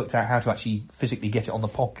haven't worked out how to actually physically get it on the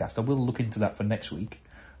podcast. I will look into that for next week.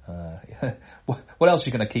 What else are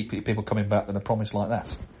you going to keep people coming back than a promise like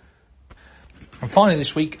that? And finally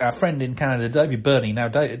this week, our friend in Canada, David Burney. Now,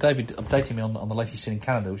 David updated me on the latest scene in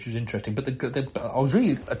Canada, which was interesting. But I was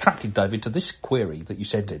really attracted, David, to this query that you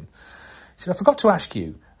sent in. He said, I forgot to ask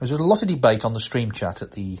you, there was a lot of debate on the stream chat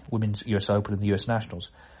at the Women's US Open and the US Nationals.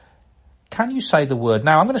 Can you say the word?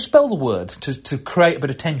 Now, I'm going to spell the word to create a bit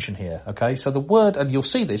of tension here, okay? So the word, and you'll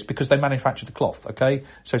see this because they manufacture the cloth, okay?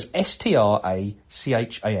 So it's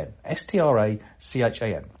S-T-R-A-C-H-A-N.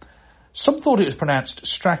 S-T-R-A-C-H-A-N. Some thought it was pronounced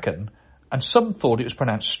Strachan, and some thought it was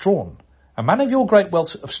pronounced Strawn. A man of your great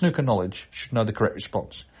wealth of snooker knowledge should know the correct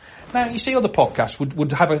response. Now, you see other podcasts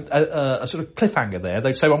would have a sort of cliffhanger there.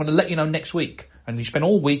 They'd say, well, I'm going to let you know next week. And you spend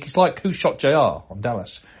all week, it's like Who Shot JR on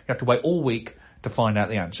Dallas. You have to wait all week to find out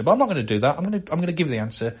the answer. But I'm not going to do that. I'm going to give the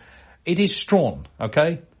answer. It is Strawn,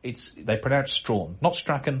 okay? They pronounce Strawn, not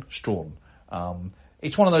Strachan, Strawn.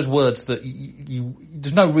 It's one of those words that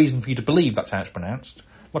there's no reason for you to believe that's how it's pronounced,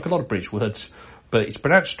 like a lot of British words, but it's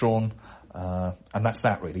pronounced Strawn, and that's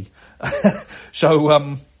that really.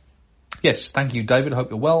 So, yes, thank you, David. I hope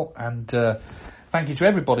you're well, and thank you to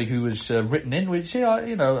everybody who has written in. We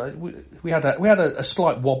had a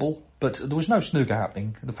slight wobble, but there was no snooker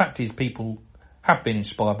happening. The fact is, people have been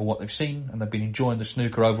inspired by what they've seen, and they've been enjoying the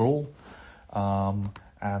snooker overall,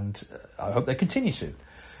 and I hope they continue to.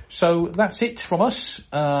 So that's it from us.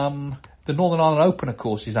 The Northern Ireland Open, of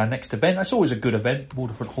course, is our next event. That's always a good event.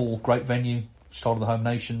 Waterford Hall, great venue, start of the home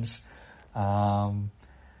nations.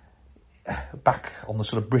 Back on the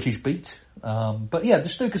sort of British beat. But yeah, the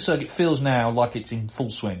snooker circuit feels now like it's in full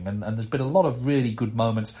swing, and there's been a lot of really good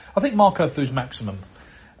moments. I think Marco Fu's Maximum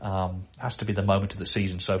has to be the moment of the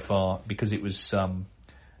season so far, because it was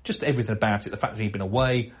just everything about it. The fact that he'd been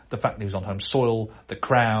away, the fact that he was on home soil, the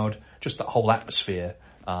crowd, just that whole atmosphere.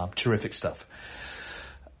 Terrific stuff.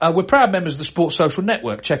 We're proud members of the Sports Social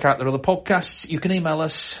Network. Check out their other podcasts. You can email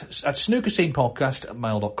us at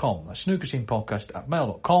snookerscenepodcast@mail.com. That's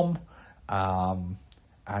snookerscenepodcast@mail.com.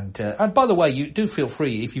 And by the way, you do feel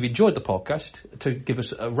free, if you've enjoyed the podcast, to give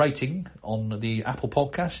us a rating on the Apple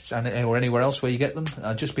Podcasts or anywhere else where you get them,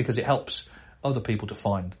 just because it helps other people to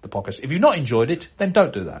find the podcast. If you've not enjoyed it, then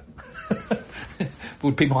don't do that.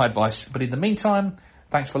 Would be my advice. But in the meantime,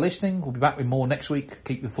 thanks for listening. We'll be back with more next week.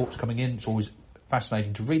 Keep your thoughts coming in. It's always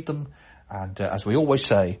fascinating to read them. And as we always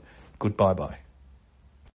say, goodbye-bye.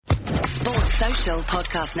 Sports Social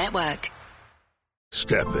Podcast Network.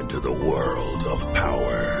 Step into the world of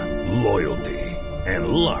power, loyalty, and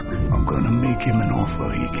luck. I'm gonna make him an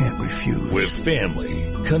offer he can't refuse. With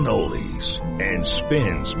family, cannolis, and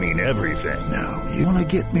spins mean everything. Now, you wanna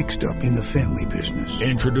get mixed up in the family business.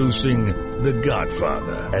 Introducing The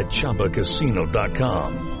Godfather at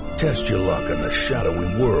ChumbaCasino.com. Test your luck in the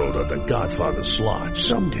shadowy world of The Godfather slot.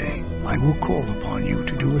 Someday, I will call upon you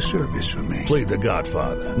to do a service for me. Play The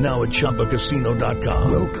Godfather, now at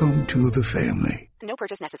ChumbaCasino.com. Welcome to the family. No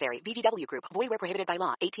purchase necessary. VGW Group. Void where prohibited by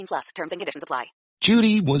law. 18+. Terms and conditions apply.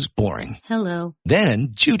 Judy was boring. Hello. Then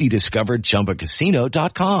Judy discovered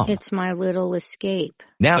ChumbaCasino.com. It's my little escape.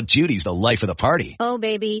 Now Judy's the life of the party. Oh,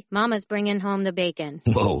 baby, mama's bringing home the bacon.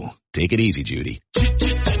 Whoa, take it easy, Judy.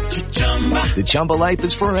 The Chumba life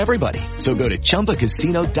is for everybody. So go to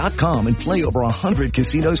ChumbaCasino.com and play over 100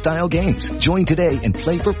 casino-style games. Join today and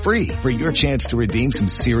play for free for your chance to redeem some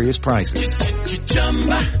serious prizes.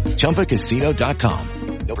 ChumbaCasino.com.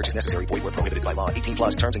 No purchase necessary. Void where prohibited by law. 18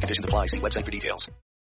 plus terms and conditions apply. See website for details.